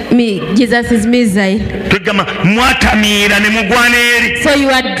me Jesus is missile tugama mwatamira ne mugwana eri so you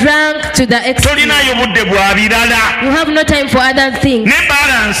are drunk to the extent tolinayo budde bwa birala you have no time for other things ne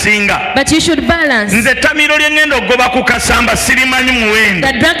balancinga but you should balance nze tamiro lye ngendo ogoba ku Kasamba sirimanyi muwendo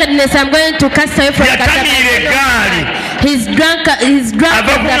the drunkenness I'm going to cast away from Kasamba he's drunk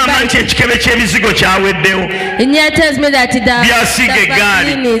abakumanyi ekikebe ky'ebizigo kyaweddewo and he tells me that the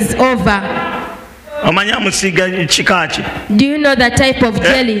vaccine is over. Do you know the type of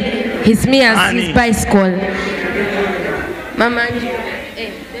jelly his smears his bicycle? Mama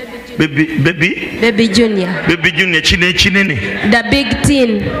Baby Junior the big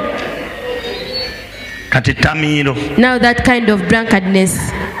tin. Now that kind of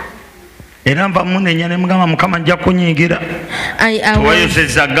drunkenness I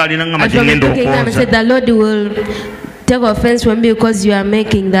was said the Lord will take offense from me because you are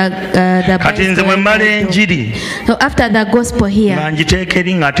making the so after the gospel here I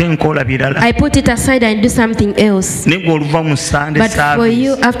put it aside and do something else. But for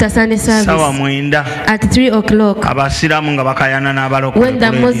you after Sunday service at 3 o'clock when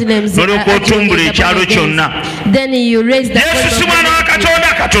the Muslims are then you raise the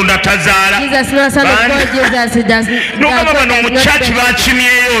Jesus no son of God Jesus does not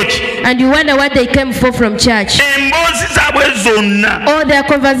and you wonder what they came for from church. zaabwe zonna. All their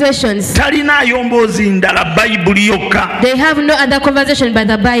conversations. Talinaayo mboozi ndala Bayibuli yokka. They have no other conversation but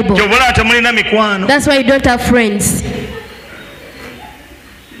the Bible. Ky'obola temulina mikwano. That's why you don't have friends.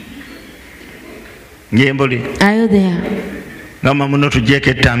 Ngembuli. Are you there? Gamba muno tugyeko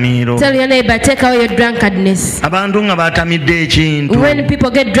ettamiiro. Tell your neighbor, take away your drunkenness. Abantu nga batamidde ekintu. When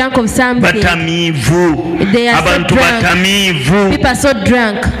people get drunk of something, batamiivu. They are abantu so drunk. batamiivu. People are so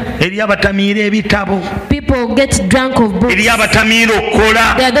drunk. Eri abatamiira ebitabo. People get drunk of books. Eri abatamiira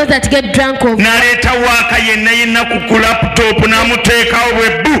okukola. There are those that get drunk of. N'aleeta waaka yenna ku laptop n'amuteekawo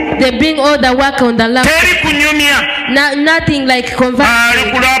bwe bu. They bring all the work on the laptop. Teri kunyumya. Nothing like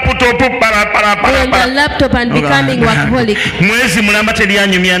conversing. Ku laptop on the laptop and becoming workaholic. Mwezi mulamba teri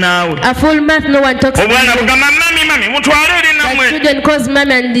anyumya naawe. A full month no one talks to you. Obwana bugamba mami mutwale eri namwe. The children calls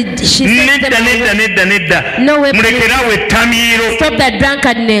mom and she says nedda. No way. Mulekerawo ettamiiro. Stop that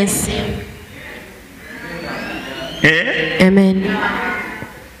drunkenness. Amen.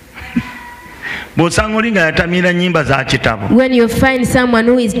 When you find someone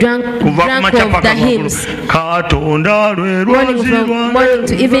who is drunk of the hymns, morning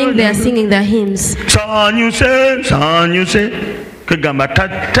to evening they are singing the hymns.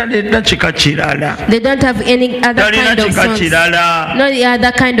 They don't have any other kind of songs. No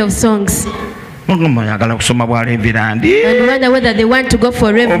other kind of songs. And wonder whether they want to go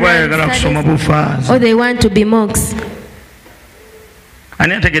for reverend or they want to be monks.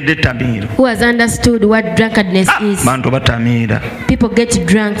 Who has understood what drunkenness is? People get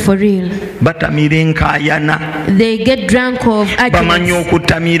drunk for real. They get drunk of arguments.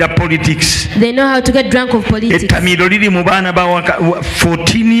 They know how to get drunk of politics.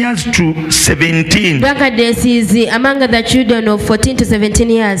 14 years to 17. Drunkenness is among the children of 14 to 17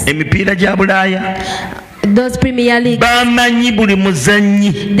 years. Those Premier League. They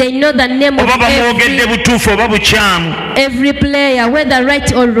know the name of every player, whether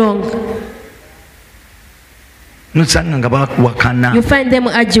right or wrong. You find them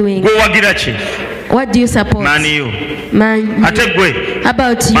arguing. What do you support? Man U. How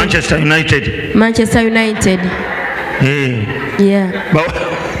about you? Manchester United. Manchester United. Hey. Yeah.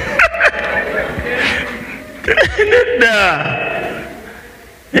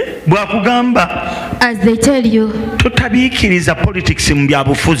 As they tell you, don't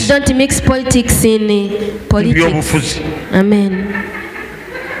mix politics in politics. Amen.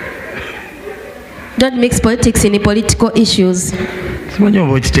 Don't mix politics in political issues. I wonder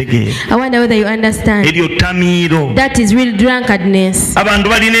whether you understand. That is real drunkenness.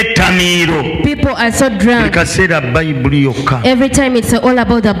 People are so drunk. Every time it's all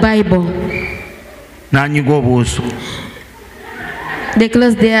about the Bible. They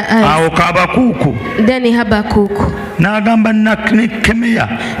close their eyes. Then Habakkuk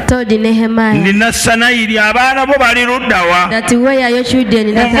told Nehemiah that where are your children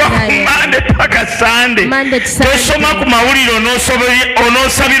in Monday to Sunday.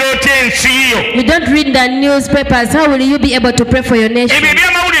 You don't read the newspapers. How will you be able to pray for your nation?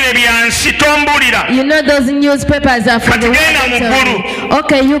 You know those newspapers are for the world.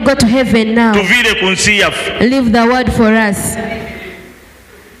 Okay, you go to heaven now. Leave the word for us.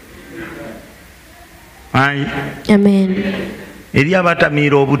 Amen. There are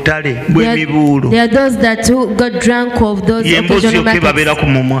those that who got drunk of those occasional matters.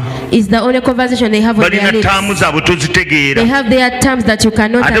 It's the only conversation they have on their lips. They have their terms that you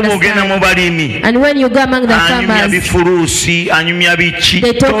cannot understand. And when you go among the farmers,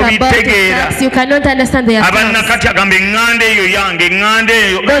 they talk about it. You cannot understand their terms.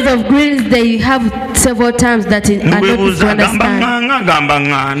 Those of greens, they have several terms that are not easy to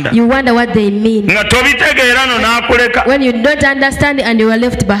understand. You wonder what they mean. When you don't understand and you are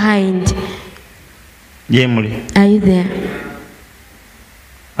left behind. Are you there?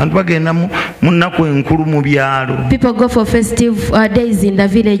 People go for festive days in the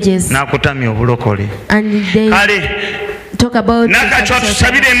villages. And they talk about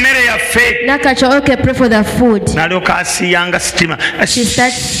Nakacho, okay, pray for the food. She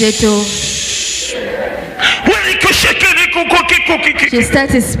starts She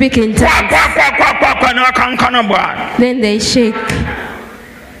started speaking tongues. Then they shake.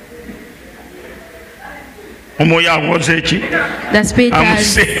 The spirit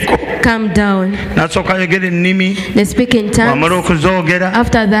has come down. They speak in tongues.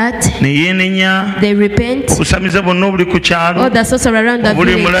 After that, they repent. All the sorcerer around the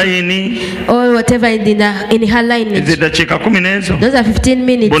village, or whatever in her lineage. Those are 15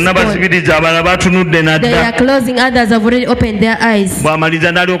 minutes. They are closing. Others have already opened their eyes.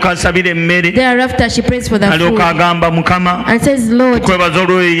 Thereafter, she prays for the food and says, Lord,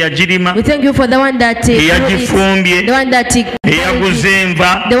 we thank you for the one that eyafumbye eyaguze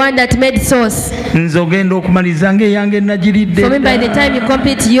enva the one that made sauce. Nze ogenda okumaliza ng'eyange nagiridde. For me, by the time you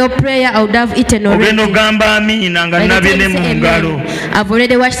complete your prayer, I would have eaten already. Ogenda ogamba amiina nga nabye ne mu ngalo. I've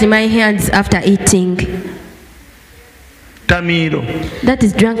already washed my hands after eating. Tamiro. That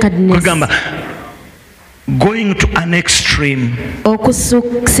is drunkenness. Kugamba going to an extreme.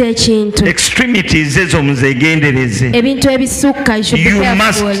 Extremities ezo muzegendereze. You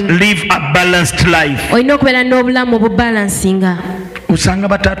must live a balanced life. Usanga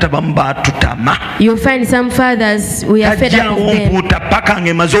batata bamu batutama. You find some fathers we are fed up with them.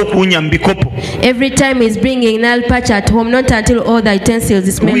 Every time he's bringing nail patch at home, not until all the utensils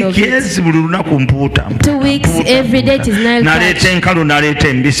is made of it. 2 weeks every day it is nail patch.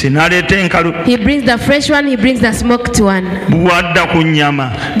 He brings the fresh one, he brings the smoked one.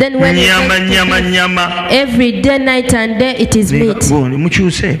 Then when every day, night and day it is meat.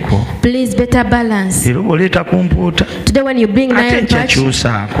 Please better balance. Today when you bring nail patch,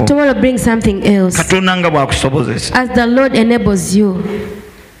 tomorrow bring something else. As the Lord enables you.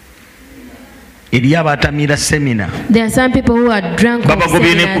 There are some people who are drunk of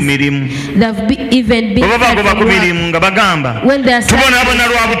seminars. They've even been when they are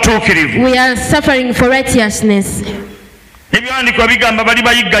suffering, we are suffering for righteousness. The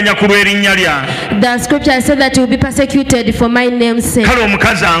scripture said that you will be persecuted for my name's sake.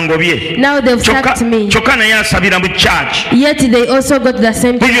 Now they've sacked me. Yet they also got the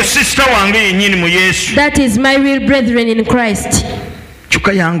same thing. That is my real brethren in Christ. I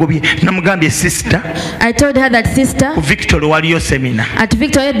told her that sister at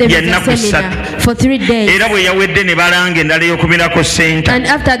Victoria there was a seminar for 3 days. And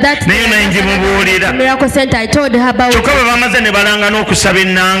after that miracle center, I told her about it.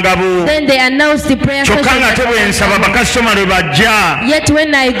 Then they announced the prayer session. Yet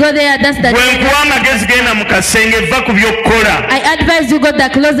when I go there, that's the day. I advise you go to the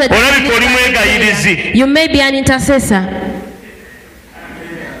closet. You may be an intercessor.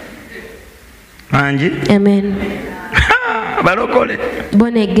 Amen.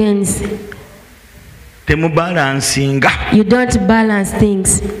 Born again. You don't balance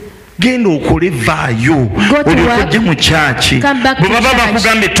things. Go to work. Come back to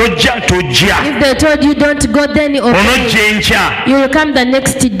church. If they told you don't go, then you will come the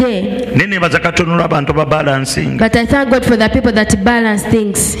next day. But I thank God for the people that balance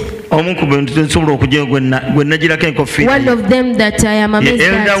things. One of them that I am amazed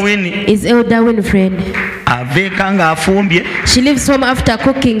at is Elder Winfred. She leaves home after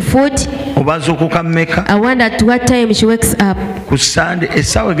cooking food. I wonder at what time she wakes up. On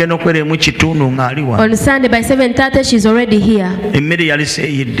Sunday by 7:30 she's already here.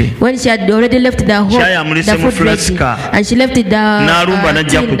 When she had already left the home, the food ready, and she left the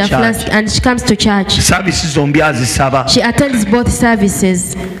flask and she comes to church. She attends both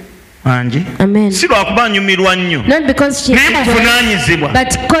services. Amen. Not because she but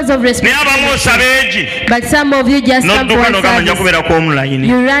because of responsibility. But some of you just come for one service.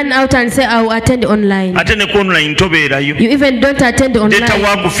 You run out and say, I will attend online. You even don't attend online. You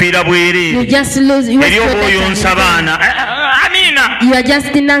just lose. You are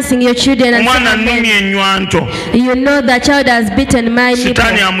just denouncing your children and you know the child has beaten my nipple.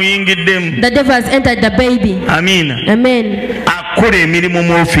 The devil has entered the baby. Amen.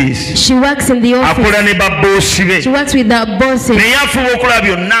 She works in the office. She works with the bosses.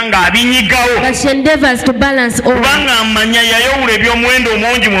 But she endeavors to balance all.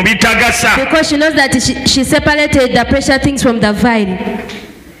 Because she knows that she separated the precious things from the vile.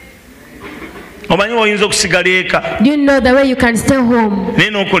 Do you know the way you can stay home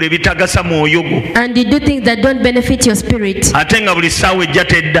and you do things that don't benefit your spirit?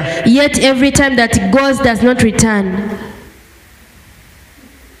 Yet every time that it goes does not return.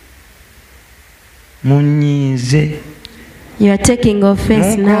 You are taking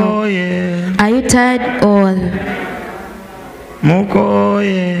offense now. Are you tired all?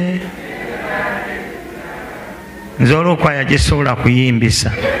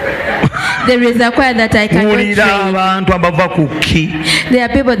 There is a choir that I cannot train. There are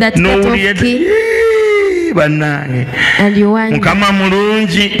people that get off key. And you want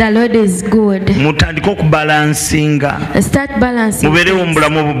the Lord is good. Start balancing.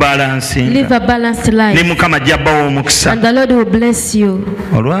 Live a balanced life. And the Lord will bless you.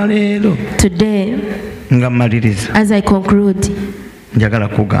 Today, as I conclude,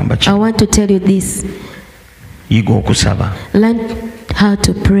 I want to tell you this. Learn how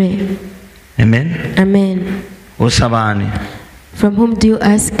to pray. Amen. Amen. From whom do you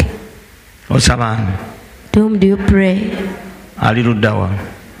ask? To whom do you pray?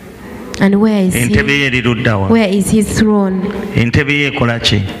 And where is he? Where is his throne?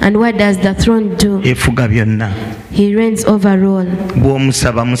 And what does the throne do? He reigns over all.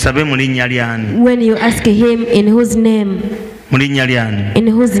 When you ask him, in whose name? In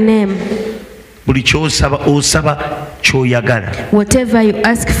whose name? Whatever you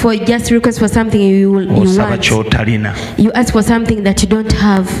ask for, just request for something you want. You ask for something that you don't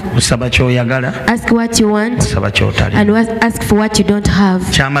have. Ask what you want and ask for what you don't have.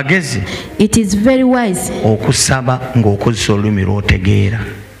 It is very wise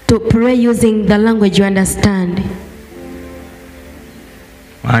to pray using the language you understand.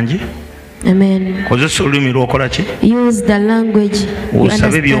 Amen. Use the language you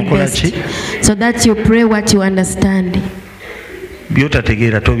understand best, so that you pray what you understand.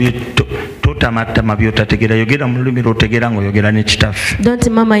 Don't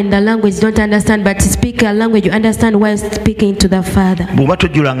murmur in the language you don't understand, but speak a language you understand while speaking to the Father.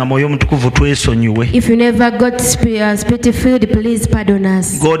 If you never got spirit filled, please pardon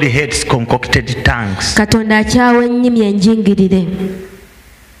us. God hates concocted tongues.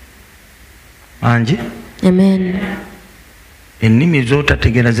 Amen.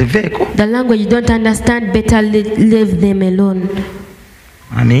 The language you don't understand, better leave them alone.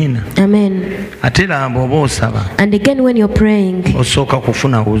 Amen. Amen. And again, when you're praying,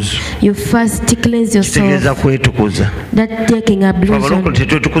 you first cleanse yourself. That taking ablution.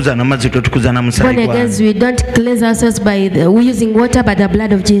 Born again, we don't cleanse ourselves by using water, but the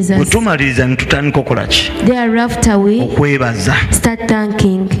blood of Jesus. Thereafter, we start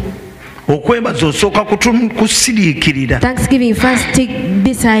thanking. Thanksgiving, first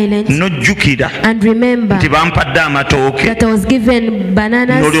be silent and remember that I was given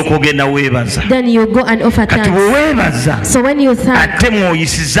bananas. Then you go and offer thanks. So when you thank,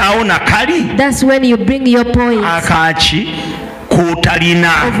 that's when you bring your points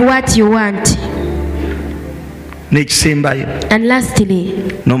of what you want. And lastly,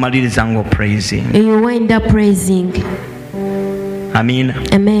 you wind up praising. Amen.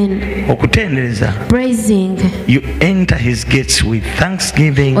 Amen. Praising. You enter his gates with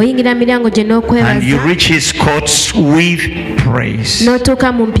thanksgiving and you reach his courts with praise.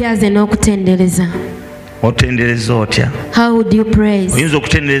 How would you praise? You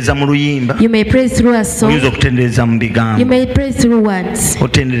may praise through a song. You may praise through words.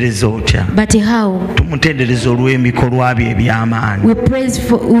 But how? We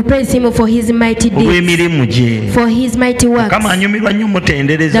praise him for his mighty deeds, for his mighty works.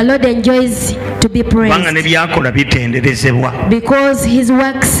 The Lord enjoys to be praised because his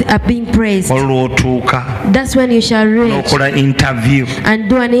works are being praised. That's when you shall reach and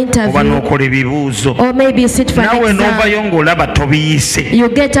do an interview, or maybe you sit for an exam. You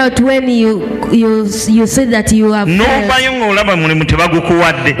get out when you see that you have failed.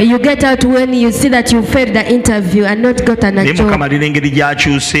 You get out when you see that you failed the interview and not gotten a job.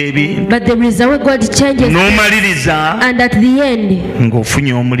 But there is a way God changes things. And at the end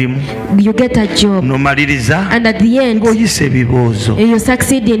you get a job. And at the end you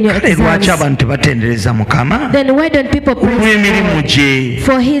succeed in your exams. Then why don't people praise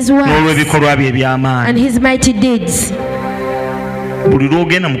for his works and his mighty deeds?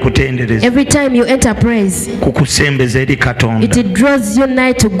 Every time you enter praise, it draws you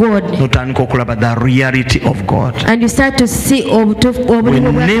nigh to God, the reality of God. And you start to see.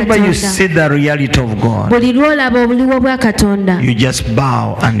 Whenever you see the reality of God, you just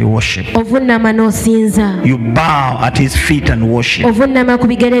bow and you worship. You bow at his feet and worship.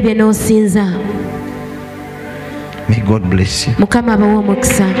 May God bless you.